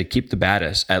actually to keep the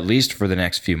Batis, at least for the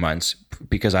next few months,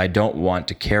 because I don't want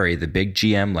to carry the big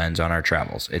GM lens on our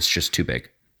travels. It's just too big.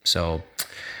 So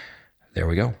there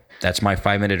we go. That's my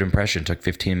 5-minute impression. Took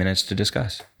 15 minutes to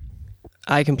discuss.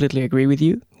 I completely agree with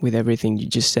you with everything you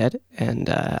just said. And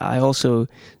I also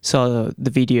saw the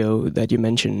video that you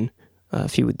mentioned a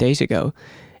few days ago.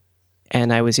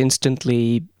 And I was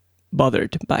instantly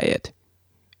bothered by it.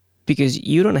 Because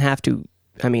you don't have to,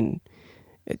 I mean,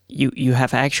 you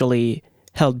have actually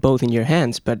held both in your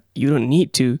hands, but you don't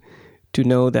need to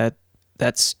know that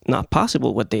that's not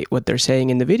possible. What they're saying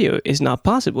in the video is not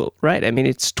possible, right? I mean,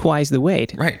 it's twice the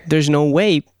weight. Right. There's no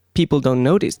way people don't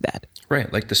notice that.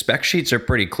 Right. Like the spec sheets are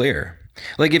pretty clear.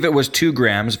 Like if it was 2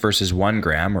 grams versus 1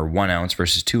 gram or 1 ounce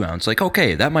versus 2 ounce, like,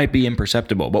 okay, that might be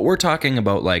imperceptible. But we're talking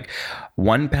about like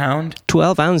 1 pound.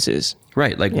 12 ounces.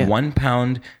 Right. Like 1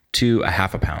 pound to a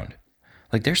half a pound.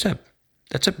 Like that's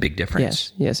a big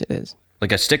difference. Yes, it is.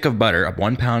 Like a stick of butter, a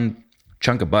 1 pound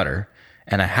chunk of butter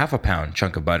and a half a pound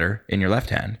chunk of butter in your left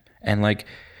hand. And like,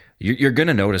 you're going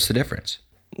to notice the difference.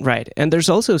 Right. And there's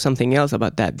also something else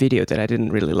about that video that I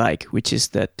didn't really like, which is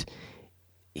that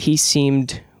he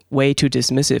seemed way too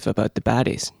dismissive about the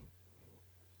Batis.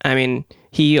 I mean,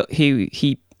 he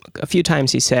a few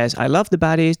times he says, I love the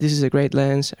Batis, this is a great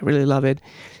lens, I really love it.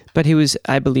 But he was,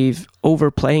 I believe,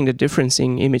 overplaying the difference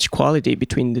in image quality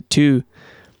between the two.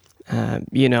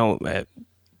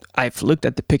 I've looked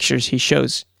at the pictures he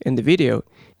shows in the video,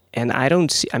 and I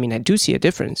do see a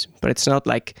difference, but it's not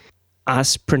like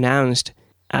as pronounced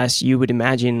as you would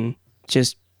imagine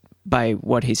just by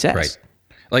what he says. Right.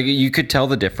 Like you could tell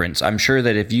the difference. I'm sure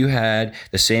that if you had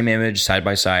the same image side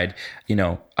by side,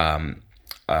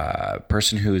 a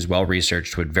person who is well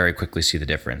researched would very quickly see the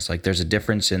difference. Like there's a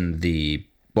difference in the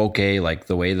bokeh, like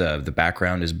the way the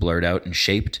background is blurred out and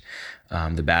shaped.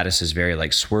 The Batis is very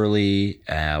like swirly,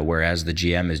 whereas the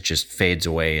GM is just fades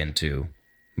away into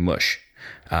mush.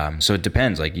 So it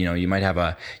depends. Like, you might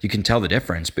have you can tell the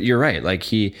difference, but you're right. Like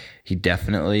he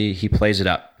definitely, he plays it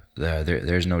up.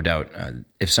 There's no doubt.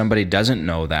 If somebody doesn't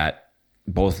know that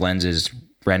both lenses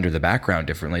render the background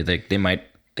differently, they might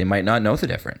not know the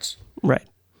difference. Right.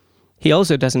 He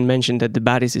also doesn't mention that the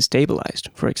Batis is stabilized,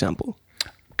 for example.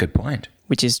 Good point.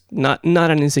 which is not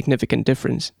an insignificant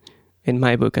difference in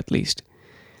my book, at least.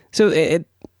 So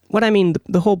what I mean,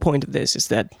 the whole point of this is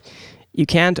that you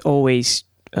can't always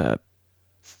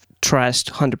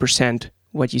trust 100%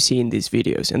 what you see in these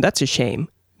videos, and that's a shame,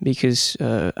 because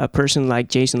a person like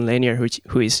Jason Lanier,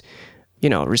 who is,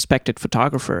 respected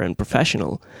photographer and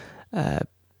professional,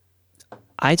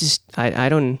 I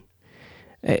don't.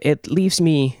 It leaves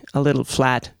me a little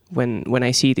flat when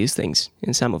I see these things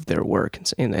in some of their work,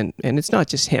 and it's not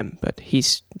just him, but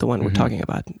he's the one we're talking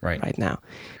about right now.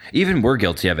 Even we're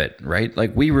guilty of it, right?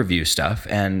 Like, we review stuff,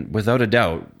 and without a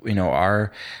doubt,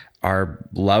 our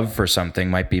love for something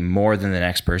might be more than the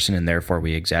next person, and therefore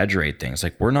we exaggerate things.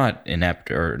 Like, we're not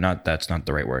inept, or not. That's not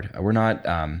the right word. We're not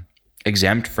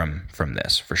exempt from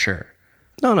this, for sure.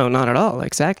 No, not at all.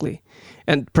 Exactly,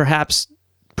 and perhaps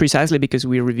precisely because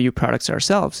we review products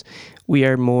ourselves, we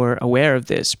are more aware of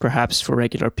this. Perhaps for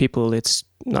regular people, it's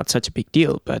not such a big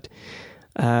deal, but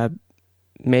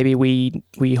maybe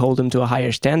we hold them to a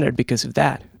higher standard because of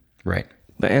that. Right.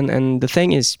 And the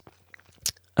thing is,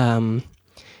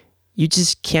 you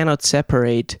just cannot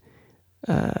separate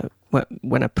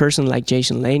when a person like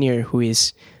Jason Lanier, who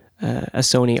is a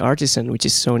Sony artisan, which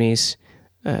is Sony's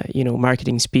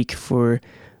marketing speak for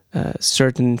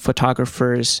certain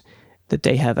photographers that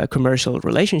they have a commercial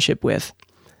relationship with,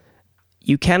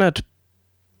 you cannot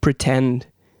pretend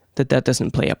that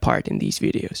doesn't play a part in these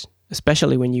videos,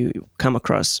 especially when you come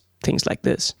across things like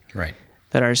this, right,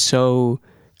 that are so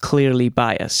clearly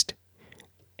biased.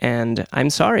 And I'm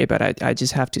sorry, but I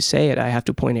just have to say it. I have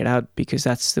to point it out because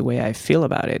that's the way I feel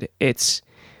about it.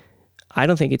 I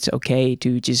don't think it's okay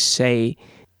to just say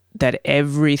that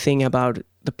everything about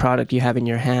the product you have in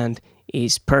your hand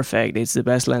is perfect. It's the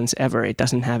best lens ever. It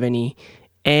doesn't have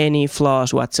any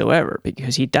flaws whatsoever,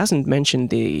 because he doesn't mention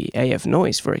the AF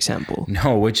noise, for example.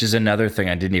 No, which is another thing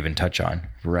I didn't even touch on.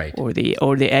 Right. Or the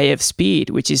AF speed,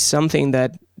 which is something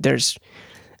that there's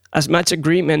as much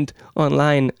agreement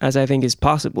online as I think is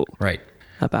possible. Right.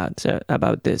 About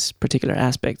this particular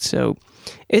aspect. So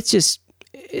it's just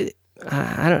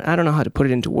I don't know how to put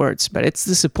it into words, but it's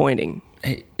disappointing.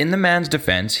 In the man's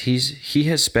defense, he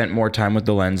has spent more time with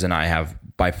the lens than I have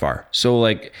by far. So,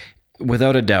 like,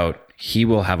 without a doubt, he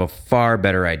will have a far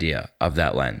better idea of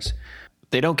that lens.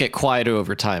 They don't get quieter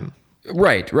over time.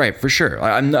 Right, for sure.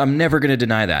 I'm never going to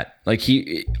deny that. Like,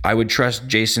 I would trust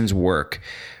Jason's work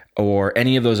or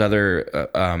any of those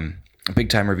other big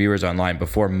time reviewers online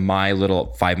before my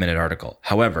little 5-minute article.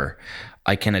 However,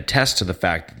 I can attest to the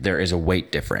fact that there is a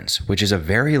weight difference, which is a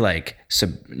very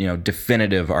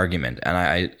definitive argument. And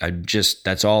I just,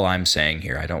 that's all I'm saying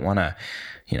here. I don't want to,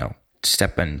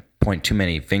 step and point too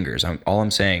many fingers. All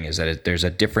I'm saying is that there's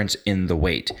a difference in the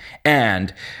weight.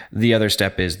 And the other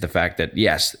step is the fact that,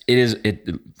 yes, it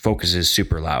focuses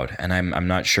super loud. And I'm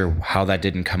not sure how that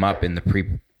didn't come up in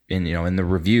the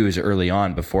reviews early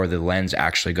on before the lens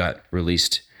actually got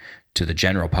released to the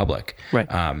general public. Right.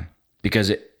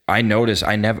 Because I've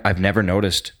never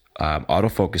noticed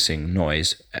autofocusing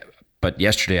noise, but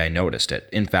yesterday I noticed it.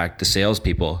 In fact, the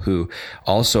salespeople who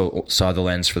also saw the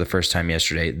lens for the first time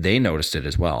yesterday, they noticed it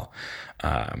as well.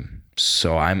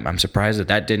 So I'm surprised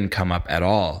that didn't come up at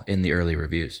all in the early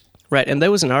reviews. Right, and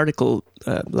there was an article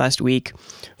last week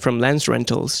from Lens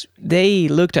Rentals. They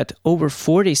looked at over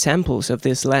 40 samples of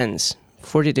this lens,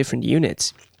 40 different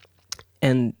units,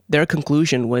 and their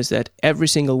conclusion was that every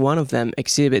single one of them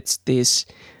exhibits this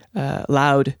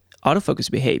loud autofocus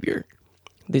behavior,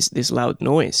 this loud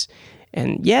noise.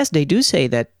 And yes, they do say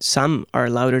that some are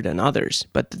louder than others,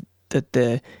 but that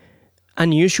the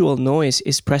unusual noise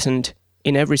is present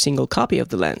in every single copy of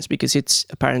the lens, because it's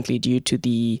apparently due to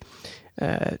the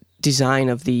design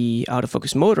of the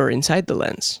autofocus motor inside the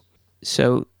lens.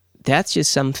 So that's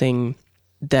just something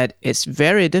that is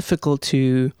very difficult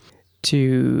to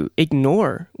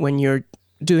ignore when you're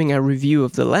doing a review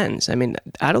of the lens. I mean,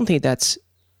 I don't think that's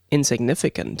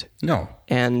insignificant. No.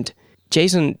 And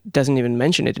Jason doesn't even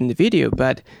mention it in the video,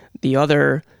 but the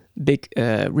other big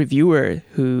reviewer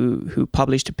who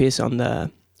published a piece on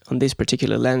this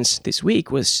particular lens this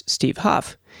week was Steve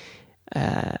Huff.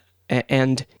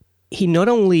 And he not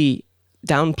only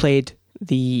downplayed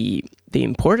the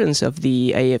importance of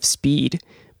the AF speed,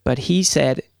 but he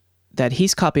said that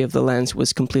his copy of the lens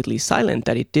was completely silent,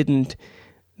 that it didn't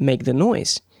make the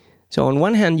noise. So on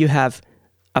one hand, you have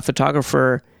a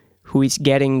photographer who is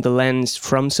getting the lens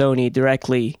from Sony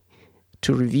directly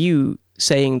to review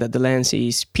saying that the lens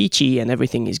is peachy and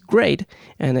everything is great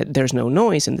and that there's no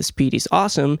noise and the speed is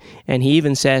awesome. And he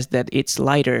even says that it's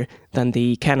lighter than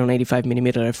the Canon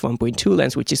 85mm f1.2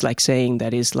 lens, which is like saying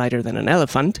that it's lighter than an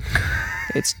elephant.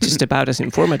 It's just about as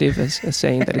informative as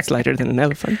saying that it's lighter than an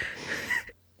elephant.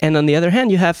 And on the other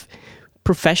hand, you have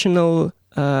professional,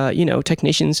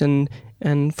 technicians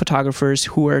and photographers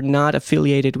who are not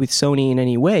affiliated with Sony in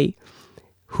any way,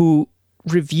 who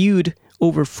reviewed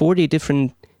over 40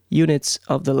 different units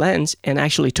of the lens and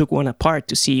actually took one apart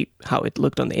to see how it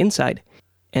looked on the inside.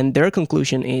 And their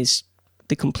conclusion is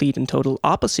the complete and total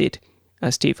opposite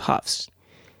as Steve Huff's.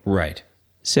 Right.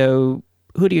 So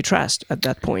who do you trust at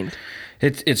that point?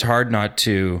 It's hard not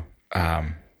to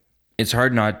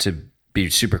be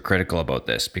super critical about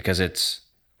this, because it's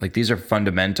like these are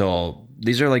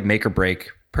like make or break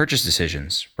purchase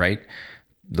decisions, right?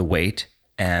 The weight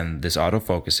and this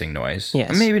autofocusing noise.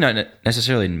 Yes. Maybe not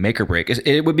necessarily make or break.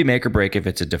 It would be make or break if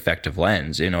it's a defective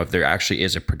lens, if there actually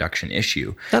is a production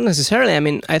issue. Not necessarily. I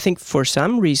mean, I think for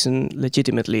some reason,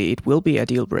 legitimately, it will be a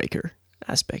deal-breaking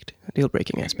aspect.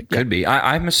 Could be.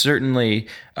 I'm certainly...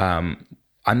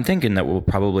 I'm thinking that we'll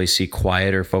probably see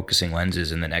quieter focusing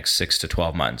lenses in the next 6 to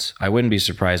 12 months. I wouldn't be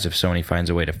surprised if Sony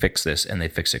finds a way to fix this and they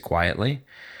fix it quietly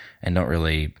and don't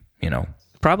really,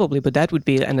 Probably, but that would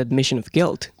be an admission of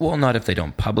guilt. Well, not if they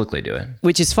don't publicly do it.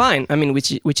 Which is fine. I mean,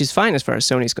 which is fine as far as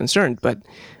Sony is concerned. But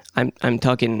I'm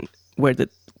talking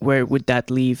where would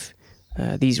that leave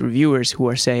these reviewers who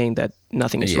are saying that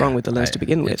nothing is wrong with the lens to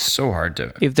begin with? It's so hard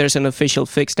to. If there's an official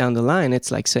fix down the line, it's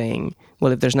like saying,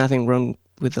 well, if there's nothing wrong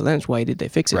with the lens, why did they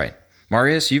fix it? Right,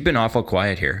 Marius, you've been awful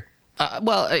quiet here.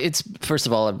 Well, it's first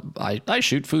of all, I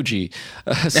shoot Fuji,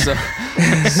 so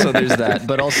there's that.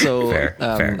 But also, fair.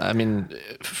 I mean,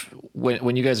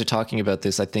 when you guys are talking about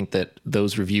this, I think that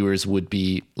those reviewers would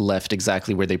be left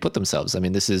exactly where they put themselves. I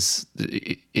mean, it's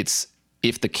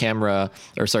if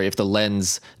the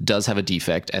lens does have a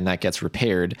defect and that gets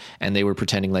repaired, and they were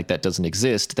pretending like that doesn't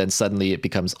exist, then suddenly it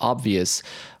becomes obvious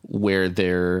where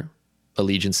their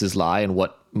allegiances lie and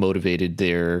what motivated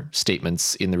their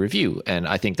statements in the review. And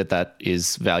I think that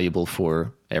is valuable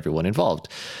for everyone involved.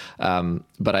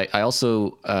 But I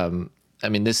also,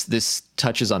 this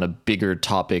touches on a bigger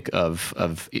topic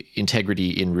of integrity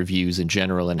in reviews in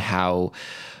general, and how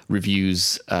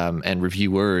reviews and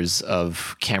reviewers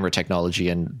of camera technology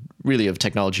and really of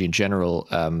technology in general,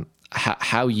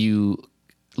 how you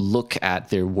look at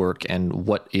their work and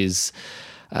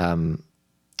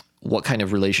what kind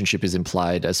of relationship is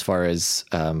implied as far as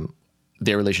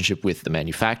their relationship with the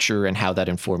manufacturer and how that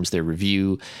informs their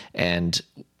review, and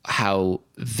how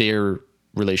their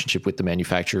relationship with the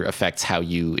manufacturer affects how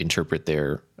you interpret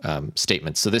their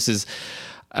statements. So this is,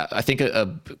 I think,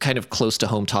 a kind of close to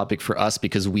home topic for us,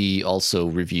 because we also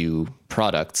review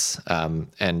products.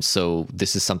 And so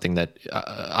this is something that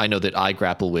I know that I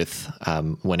grapple with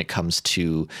when it comes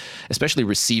to especially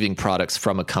receiving products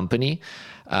from a company.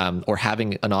 Or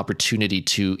having an opportunity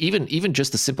to even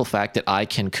just the simple fact that I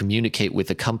can communicate with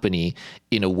a company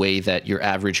in a way that your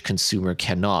average consumer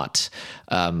cannot.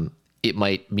 It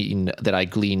might mean that I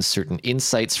glean certain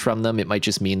insights from them. It might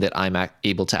just mean that I'm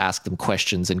able to ask them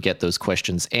questions and get those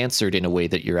questions answered in a way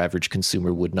that your average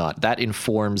consumer would not. That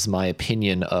informs my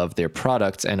opinion of their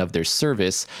products and of their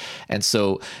service. And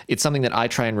so it's something that I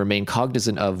try and remain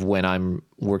cognizant of when I'm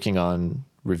working on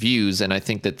reviews. And I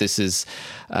think that this is...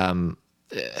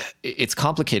 it's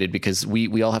complicated because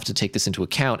we all have to take this into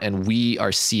account, and we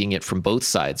are seeing it from both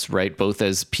sides, right? Both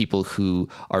as people who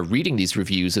are reading these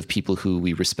reviews of people who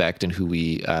we respect and who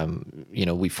we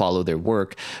follow their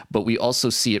work, but we also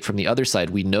see it from the other side.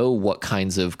 We know what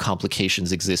kinds of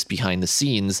complications exist behind the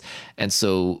scenes, and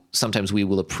so sometimes we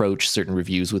will approach certain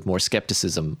reviews with more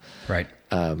skepticism. Right.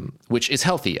 Which is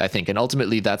healthy, I think. And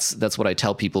ultimately that's what I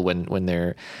tell people when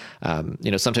they're,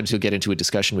 sometimes you'll get into a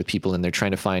discussion with people and they're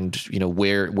trying to find,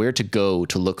 where to go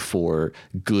to look for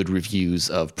good reviews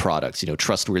of products,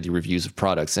 trustworthy reviews of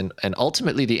products. And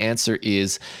ultimately the answer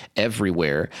is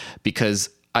everywhere, because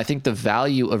I think the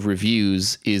value of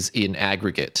reviews is in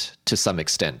aggregate to some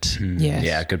extent. Yes.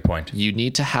 Yeah, good point. You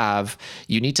need to have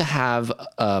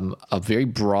a very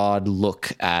broad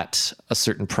look at a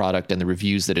certain product and the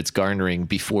reviews that it's garnering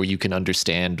before you can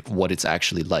understand what it's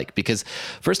actually like. Because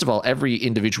first of all, every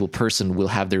individual person will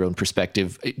have their own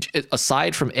perspective.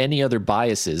 Aside from any other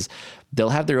biases, they'll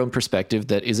have their own perspective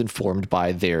that is informed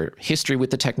by their history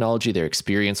with the technology, their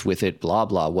experience with it, blah,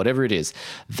 blah, whatever it is.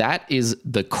 That is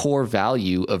the core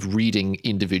value of reading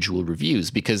individual reviews,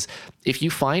 because if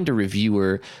you find a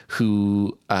reviewer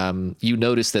who you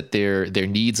notice that their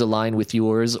needs align with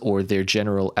yours, or their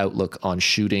general outlook on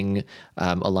shooting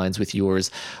aligns with yours,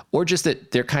 or just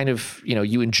that they're kind of,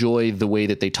 you enjoy the way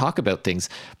that they talk about things,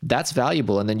 that's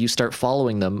valuable. And then you start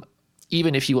following them,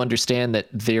 even if you understand that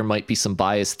there might be some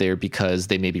bias there because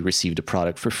they maybe received a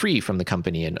product for free from the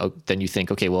company. And then you think,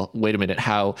 okay, well, wait a minute,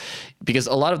 how? Because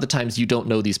a lot of the times you don't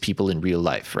know these people in real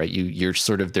life, right? You're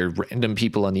sort of, they're random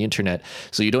people on the internet.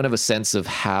 So you don't have a sense of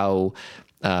how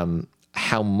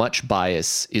much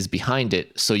bias is behind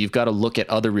it. So you've got to look at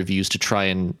other reviews to try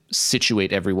and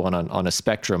situate everyone on a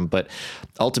spectrum. But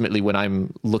ultimately, when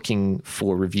I'm looking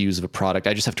for reviews of a product,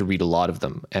 I just have to read a lot of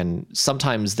them. And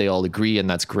sometimes they all agree, and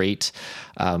that's great.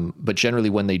 But generally,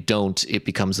 when they don't, it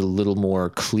becomes a little more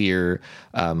clear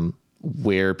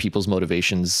where people's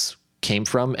motivations came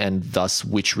from, and thus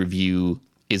which review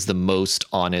is the most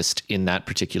honest in that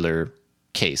particular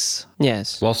case.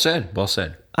 Yes. Well said. Well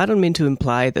said. I don't mean to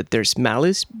imply that there's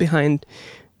malice behind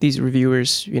these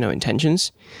reviewers',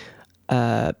 intentions,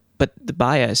 but the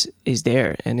bias is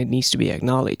there and it needs to be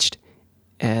acknowledged.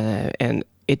 And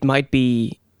it might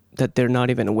be that they're not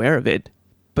even aware of it,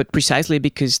 but precisely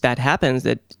because that happens,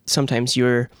 that sometimes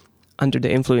you're under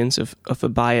the influence of a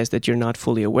bias that you're not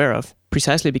fully aware of.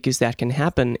 Precisely because that can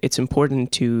happen, it's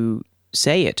important to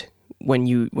say it when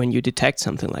you detect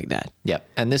something like that. Yeah,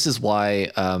 and this is why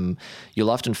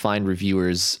you'll often find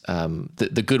reviewers,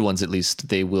 the good ones at least,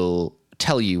 they will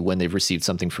tell you when they've received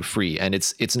something for free. And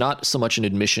it's not so much an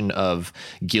admission of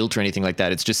guilt or anything like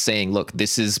that. It's just saying, look,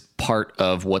 this is part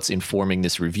of what's informing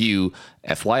this review,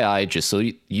 FYI, just so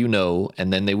you know.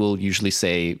 And then they will usually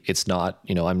say, it's not,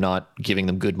 I'm not giving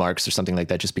them good marks or something like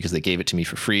that just because they gave it to me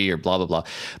for free or blah, blah, blah.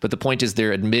 But the point is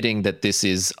they're admitting that this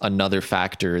is another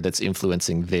factor that's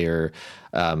influencing their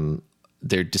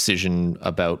decision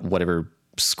about whatever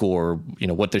score,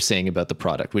 what they're saying about the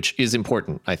product, which is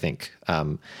important, I think.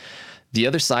 The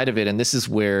other side of it, and this is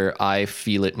where I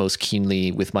feel it most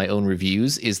keenly with my own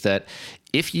reviews, is that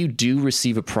if you do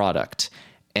receive a product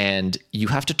and you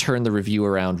have to turn the review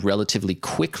around relatively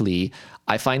quickly,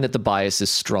 I find that the bias is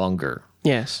stronger.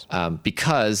 Yes.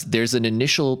 Because there's an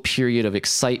initial period of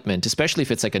excitement, especially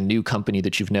if it's like a new company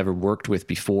that you've never worked with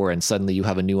before and suddenly you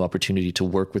have a new opportunity to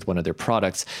work with one of their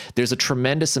products. There's a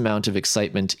tremendous amount of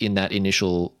excitement in that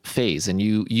initial phase, and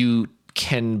you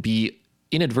can be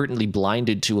inadvertently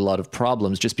blinded to a lot of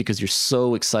problems just because you're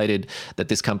so excited that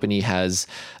this company has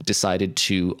decided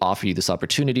to offer you this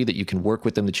opportunity, that you can work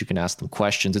with them, that you can ask them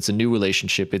questions. It's a new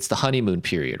relationship. It's the honeymoon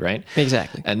period, right?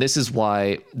 Exactly. And this is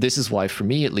why for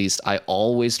me, at least, I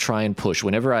always try and push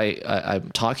whenever I'm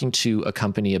talking to a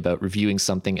company about reviewing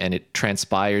something and it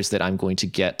transpires that I'm going to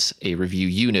get a review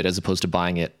unit as opposed to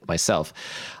buying it myself.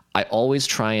 I always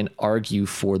try and argue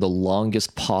for the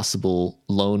longest possible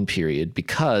loan period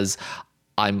because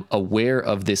I'm aware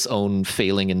of this own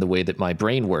failing in the way that my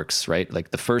brain works, right?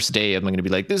 Like the first day, I'm going to be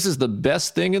like, this is the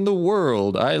best thing in the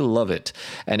world. I love it.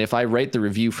 And if I write the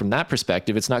review from that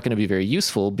perspective, it's not going to be very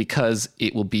useful because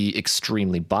it will be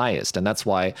extremely biased. And that's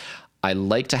why I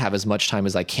like to have as much time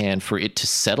as I can for it to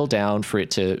settle down, for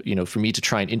it to, for me to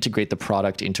try and integrate the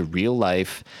product into real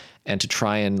life and to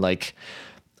try and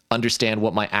understand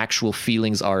what my actual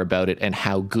feelings are about it and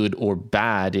how good or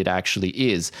bad it actually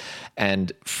is.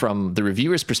 And from the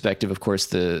reviewer's perspective, of course,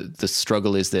 the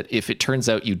struggle is that if it turns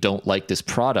out you don't like this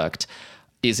product,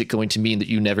 is it going to mean that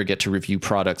you never get to review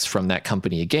products from that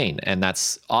company again? And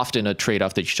that's often a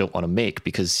trade-off that you don't want to make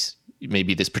because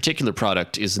maybe this particular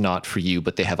product is not for you,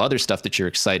 but they have other stuff that you're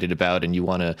excited about and you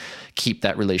want to keep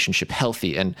that relationship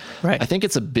healthy. And right. I think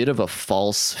it's a bit of a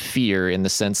false fear in the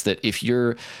sense that if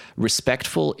you're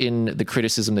respectful in the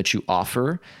criticism that you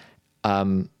offer,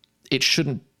 it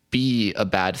shouldn't be a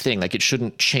bad thing. Like it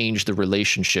shouldn't change the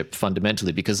relationship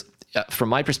fundamentally, because from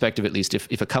my perspective, at least,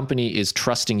 if a company is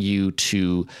trusting you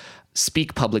to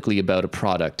speak publicly about a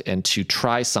product and to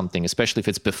try something, especially if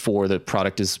it's before the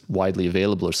product is widely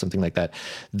available or something like that,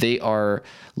 they are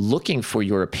looking for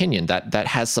your opinion. That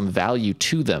has some value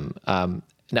to them.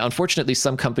 Now, unfortunately,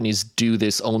 some companies do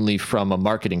this only from a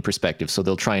marketing perspective. So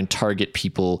they'll try and target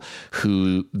people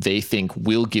who they think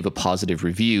will give a positive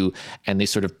review, and they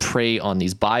sort of prey on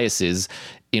these biases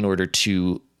in order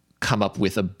to come up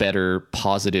with a better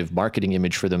positive marketing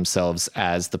image for themselves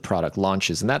as the product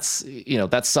launches. And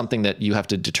that's something that you have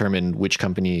to determine which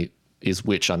company is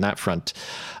which on that front.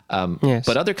 Yes.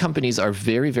 But other companies are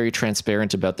very, very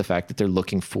transparent about the fact that they're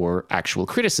looking for actual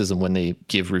criticism when they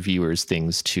give reviewers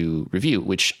things to review,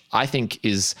 which I think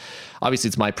is, obviously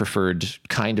it's my preferred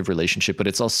kind of relationship, but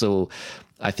it's also,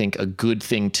 I think, a good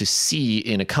thing to see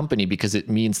in a company because it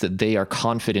means that they are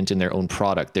confident in their own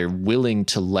product. They're willing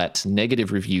to let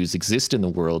negative reviews exist in the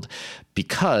world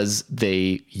because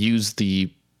they use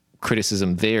the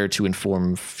criticism there to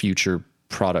inform future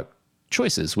product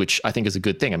choices, which I think is a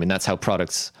good thing. I mean, that's how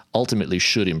products ultimately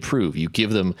should improve. You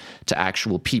give them to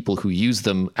actual people who use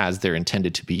them as they're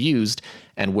intended to be used,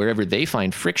 and wherever they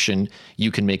find friction, you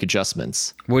can make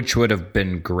adjustments. Which would have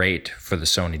been great for the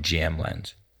Sony GM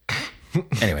lens.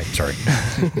 Anyway, sorry.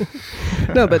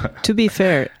 No, but to be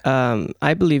fair,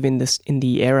 I believe in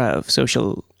the era of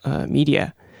social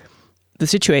media, the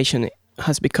situation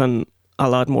has become a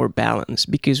lot more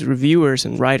balanced because reviewers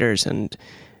and writers and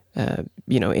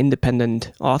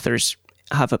independent authors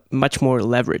have a much more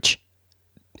leverage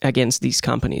against these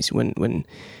companies when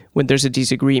there's a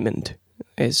disagreement,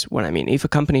 is what I mean. If a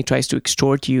company tries to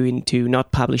extort you into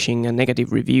not publishing a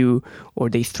negative review, or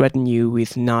they threaten you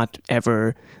with not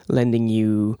ever lending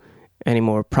you any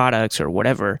more products or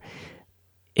whatever,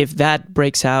 if that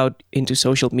breaks out into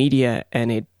social media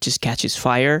and it just catches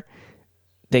fire,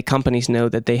 the companies know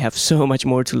that they have so much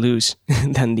more to lose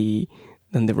than the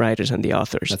writers and the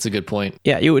authors. That's a good point.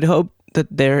 Yeah, you would hope that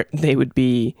they would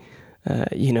be,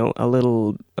 a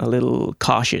little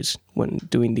cautious when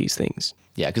doing these things.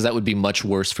 Yeah, because that would be much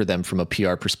worse for them from a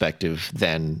PR perspective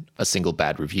than a single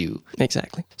bad review.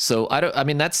 Exactly. So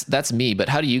that's me. But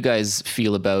how do you guys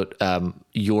feel about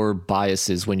your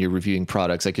biases when you're reviewing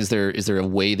products? Like, is there a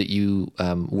way that you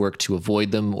work to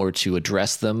avoid them or to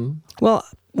address them? Well,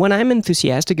 when I'm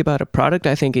enthusiastic about a product,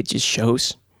 I think it just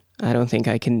shows. I don't think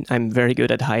I'm very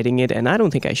good at hiding it, and I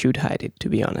don't think I should hide it, to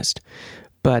be honest.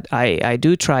 But I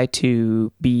do try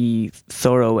to be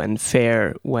thorough and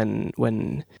fair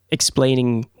when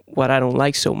explaining what I don't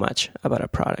like so much about a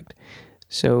product.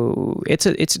 So it's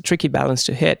a tricky balance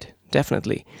to hit,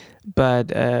 definitely.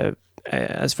 But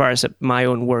as far as my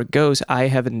own work goes, I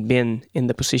haven't been in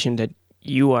the position that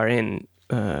you are in,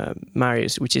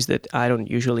 Marius, which is that I don't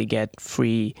usually get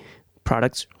free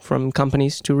products from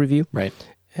companies to review. Right.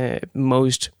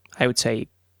 Most, I would say,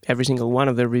 every single one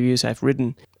of the reviews I've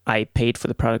written, I paid for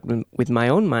the product with my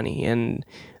own money. And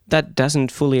that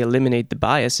doesn't fully eliminate the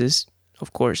biases,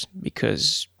 of course,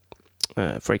 because,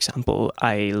 for example,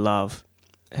 I love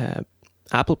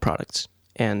Apple products.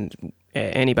 And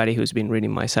anybody who's been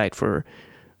reading my site for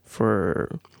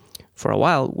a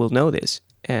while will know this.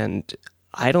 And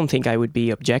I don't think I would be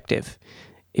objective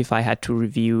if I had to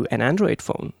review an Android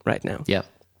phone right now. Yeah.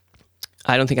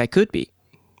 I don't think I could be,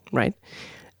 right?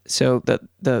 So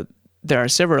there are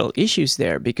several issues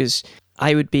there because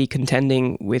I would be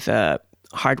contending with a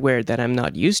hardware that I'm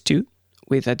not used to,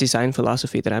 with a design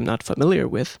philosophy that I'm not familiar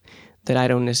with, that I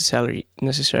don't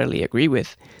necessarily agree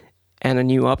with, and a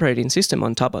new operating system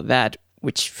on top of that,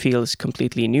 which feels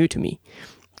completely new to me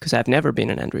because I've never been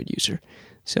an Android user.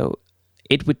 So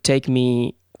it would take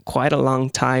me quite a long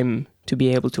time to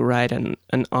be able to write an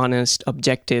honest,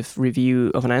 objective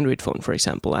review of an Android phone, for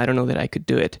example. I don't know that I could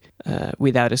do it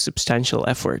without a substantial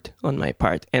effort on my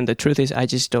part. And the truth is, I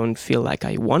just don't feel like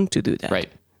I want to do that. Right.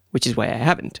 Which is why I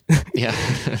haven't. Yeah.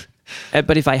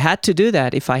 But if I had to do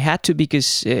that,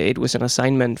 because it was an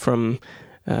assignment from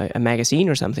a magazine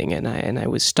or something, and I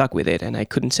was stuck with it and I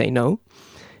couldn't say no,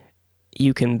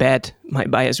 you can bet my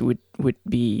bias would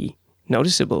be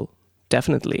noticeable.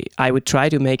 Definitely. I would try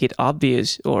to make it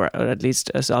obvious, or at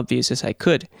least as obvious as I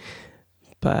could.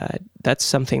 But that's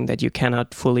something that you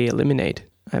cannot fully eliminate,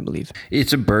 I believe.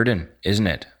 It's a burden, isn't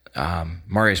it?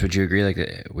 Marius, would you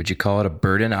agree? Would you call it a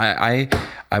burden? I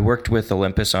worked with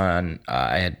Olympus on,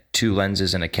 I had 2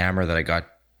 lenses and a camera that I got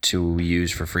to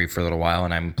use for free for a little while,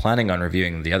 and I'm planning on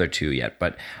reviewing the other 2 yet.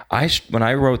 But when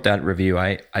I wrote that review,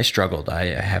 I struggled.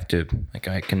 I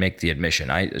can make the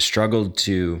admission. I struggled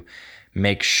to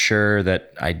make sure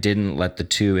that I didn't let the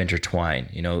 2 intertwine,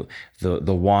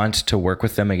 the want to work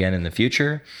with them again in the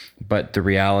future, but the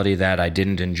reality that I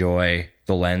didn't enjoy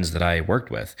the lens that I worked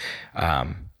with.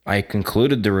 I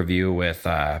concluded the review with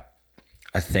a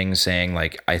thing saying,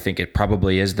 like, I think it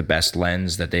probably is the best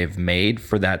lens that they've made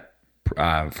for that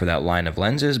line of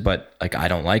lenses, but like, I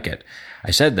don't like it.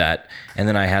 I said that, and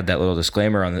then I had that little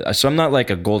disclaimer on so I'm not like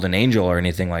a golden angel or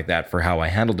anything like that for how I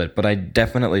handled it, but I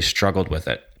definitely struggled with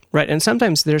it. Right, and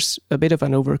sometimes there's a bit of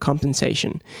an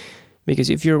overcompensation, because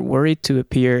if you're worried to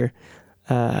appear,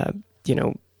 that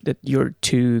you're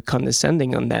too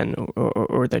condescending on them,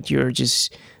 or that you're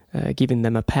just giving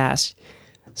them a pass,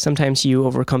 sometimes you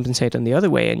overcompensate on the other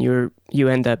way, and you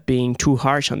end up being too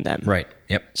harsh on them. Right.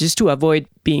 Yep. Just to avoid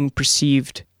being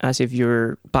perceived as if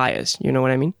you're biased. You know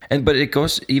what I mean? But it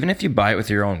goes, even if you buy it with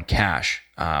your own cash,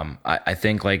 I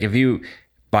think like if you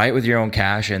buy it with your own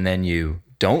cash and then you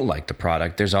don't like the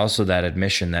product, there's also that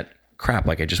admission that crap,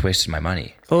 like I just wasted my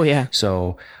money. Oh yeah.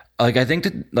 So like I think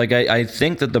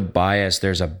that the bias,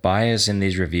 there's a bias in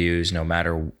these reviews no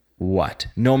matter what,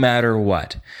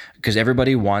 because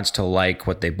everybody wants to like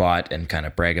what they bought and kind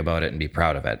of brag about it and be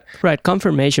proud of it. Right.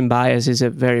 Confirmation bias is a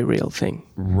very real thing.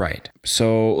 Right.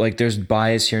 So like there's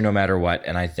bias here no matter what.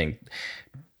 And I think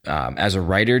as a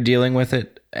writer dealing with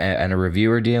it and a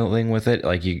reviewer dealing with it,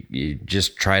 like you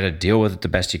just try to deal with it the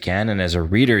best you can. And as a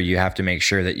reader, you have to make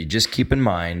sure that you just keep in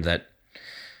mind that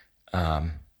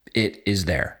it is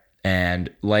there.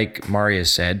 And like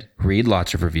Marius said, read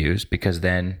lots of reviews, because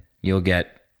then you'll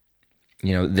get,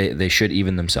 they should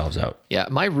even themselves out. Yeah,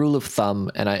 my rule of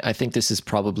thumb, and I think this is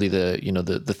probably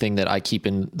the thing that I keep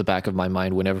in the back of my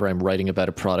mind whenever I'm writing about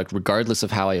a product, regardless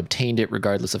of how I obtained it,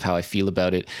 regardless of how I feel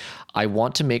about it, I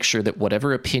want to make sure that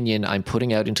whatever opinion I'm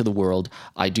putting out into the world,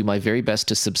 I do my very best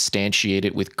to substantiate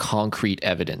it with concrete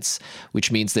evidence, which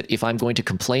means that if I'm going to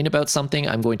complain about something,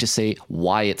 I'm going to say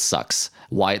why it sucks.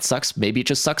 Why it sucks. Maybe it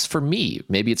just sucks for me.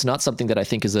 Maybe it's not something that I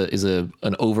think is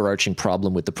an overarching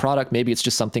problem with the product. Maybe it's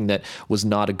just something that was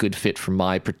not a good fit for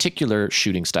my particular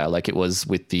shooting style, like it was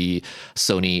with the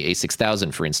Sony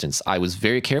a6000, for instance. I was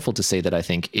very careful to say that I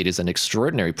think it is an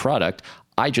extraordinary product.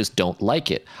 I just don't like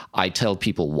it. I tell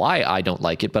people why I don't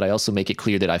like it, but I also make it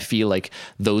clear that I feel like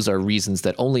those are reasons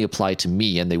that only apply to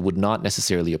me and they would not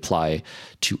necessarily apply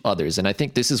to others. And I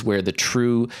think this is where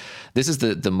this is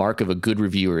the mark of a good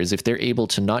reviewer, is if they're able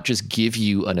to not just give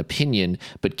you an opinion,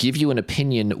 but give you an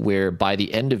opinion where by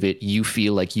the end of it, you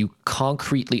feel like you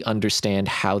concretely understand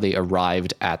how they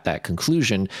arrived at that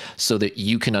conclusion, so that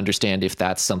you can understand if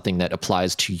that's something that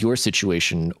applies to your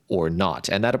situation or not.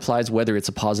 And that applies whether it's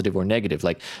a positive or negative.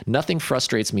 Like nothing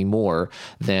frustrates me more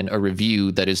than a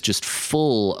review that is just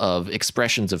full of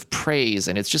expressions of praise,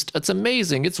 and it's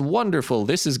amazing, it's wonderful,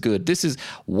 this is good, this is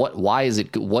why is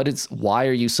it good, why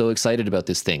are you so excited about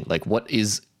this thing,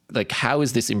 how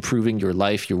is this improving your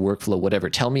life, your workflow, whatever.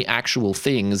 Tell me actual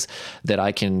things that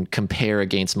I can compare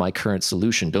against my current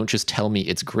solution. Don't just tell me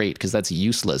it's great, because that's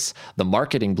useless. The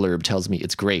marketing blurb tells me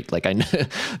it's great. Like I know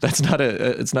it's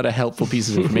not a helpful piece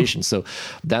of information. So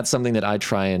that's something that I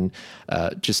try and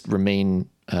just remain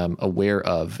aware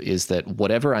of, is that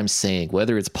whatever I'm saying,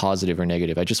 whether it's positive or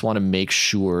negative, I just want to make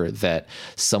sure that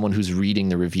someone who's reading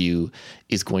the review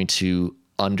is going to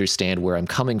understand where I'm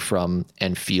coming from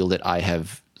and feel that I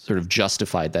have sort of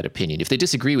justified that opinion. If they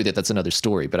disagree with it, that's another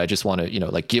story, but I just want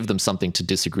to, give them something to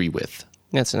disagree with.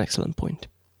 That's an excellent point.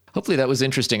 Hopefully that was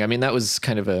interesting. I mean, that was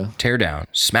kind of a tear down,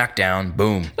 smack down,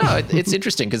 boom. No, it's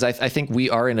interesting because I think we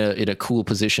are in a cool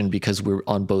position because we're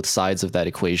on both sides of that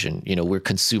equation. We're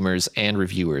consumers and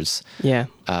reviewers. Yeah.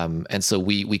 And so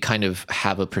we kind of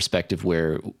have a perspective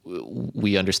where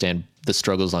we understand the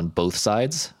struggles on both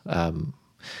sides.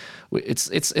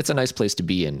 It's a nice place to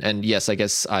be in. And yes, I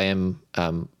guess I am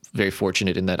very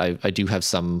fortunate in that I do have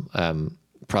some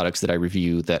products that I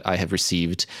review that I have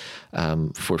received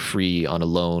for free on a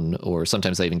loan, or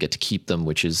sometimes I even get to keep them,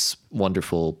 which is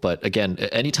wonderful. But again,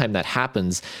 anytime that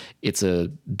happens, it's a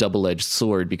double-edged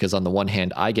sword, because on the one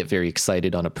hand, I get very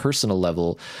excited on a personal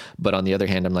level, but on the other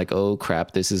hand, I'm like, oh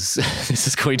crap, this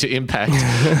is going to impact.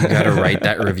 You got to write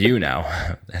that review now.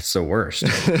 That's the worst.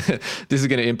 This is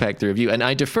going to impact the review, and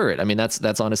I defer it. I mean,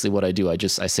 that's honestly what I do. I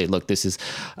say, look, this is.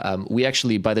 We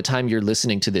actually, by the time you're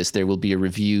listening to this, there will be a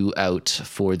review out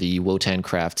for the Wotan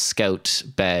Craft Scout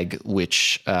bag,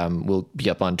 which will be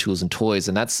up on Tools and Toys,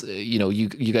 and that's you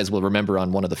guys will remember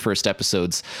on one of the first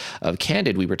episodes of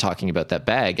Candid, we were talking about that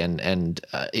bag, and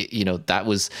that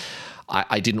was.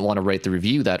 I didn't want to write the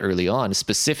review that early on,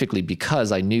 specifically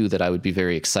because I knew that I would be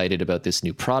very excited about this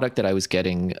new product that I was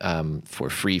getting for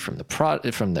free from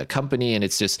the company. And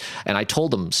and I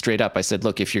told them straight up, I said,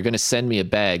 look, if you're going to send me a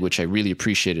bag, which I really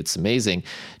appreciate, it's amazing,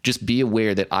 just be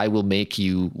aware that I will make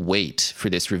you wait for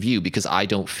this review, because I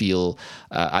don't feel,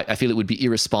 I feel it would be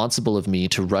irresponsible of me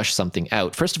to rush something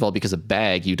out. First of all, because a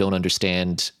bag, you don't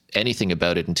understand anything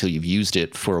about it until you've used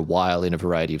it for a while in a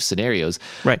variety of scenarios.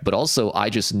 Right. But also I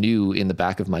just knew in the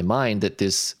back of my mind that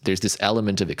there's this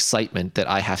element of excitement that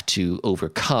I have to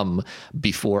overcome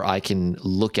before I can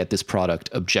look at this product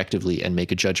objectively and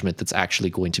make a judgment that's actually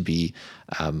going to be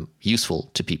useful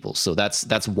to people. So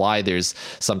that's why there's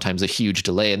sometimes a huge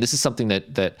delay. And this is something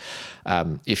that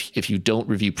if you don't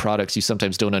review products, you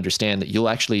sometimes don't understand that you'll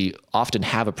actually often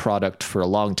have a product for a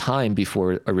long time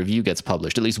before a review gets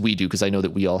published. At least we do, because I know that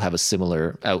we all have a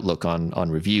similar outlook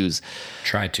on reviews.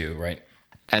 Try to, right?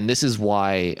 And this is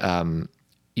why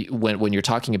when you're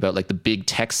talking about like the big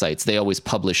tech sites, they always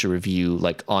publish a review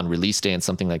like on release day and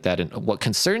something like that. And what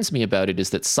concerns me about it is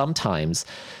that sometimes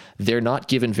they're not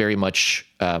given very much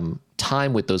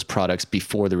time with those products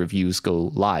before the reviews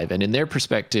go live. And in their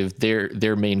perspective,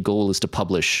 their main goal is to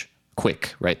publish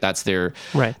quick, right? That's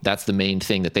the main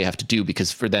thing that they have to do,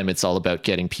 because for them, it's all about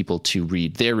getting people to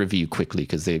read their review quickly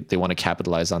because they want to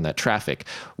capitalize on that traffic.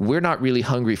 We're not really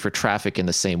hungry for traffic in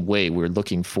the same way. We're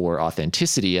looking for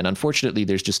authenticity. And unfortunately,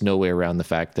 there's just no way around the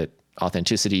fact that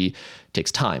authenticity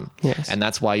takes time. Yes. And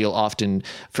that's why you'll often,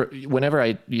 whenever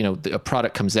a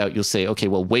product comes out, you'll say, okay,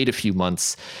 well, wait a few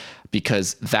months,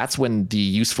 because that's when the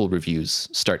useful reviews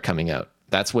start coming out.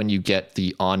 That's when you get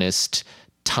the honest,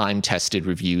 time-tested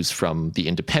reviews from the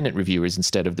independent reviewers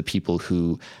instead of the people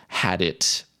who had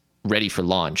it ready for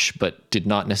launch but did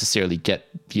not necessarily get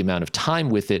the amount of time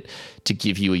with it to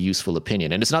give you a useful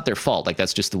opinion. And it's not their fault. Like,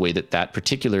 that's just the way that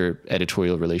particular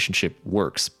editorial relationship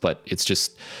works. But it's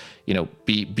just,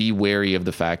 be wary of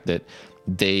the fact that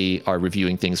they are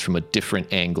reviewing things from a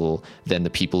different angle than the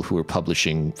people who are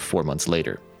publishing 4 months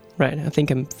later. Right. I think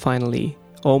I'm finally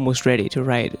almost ready to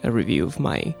write a review of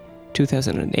my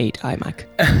 2008 iMac.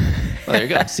 Well, there you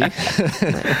go. See?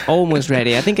 Almost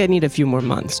ready. I think I need a few more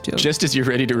months still. Just as you're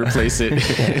ready to replace it,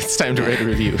 it's time to write a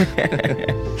review.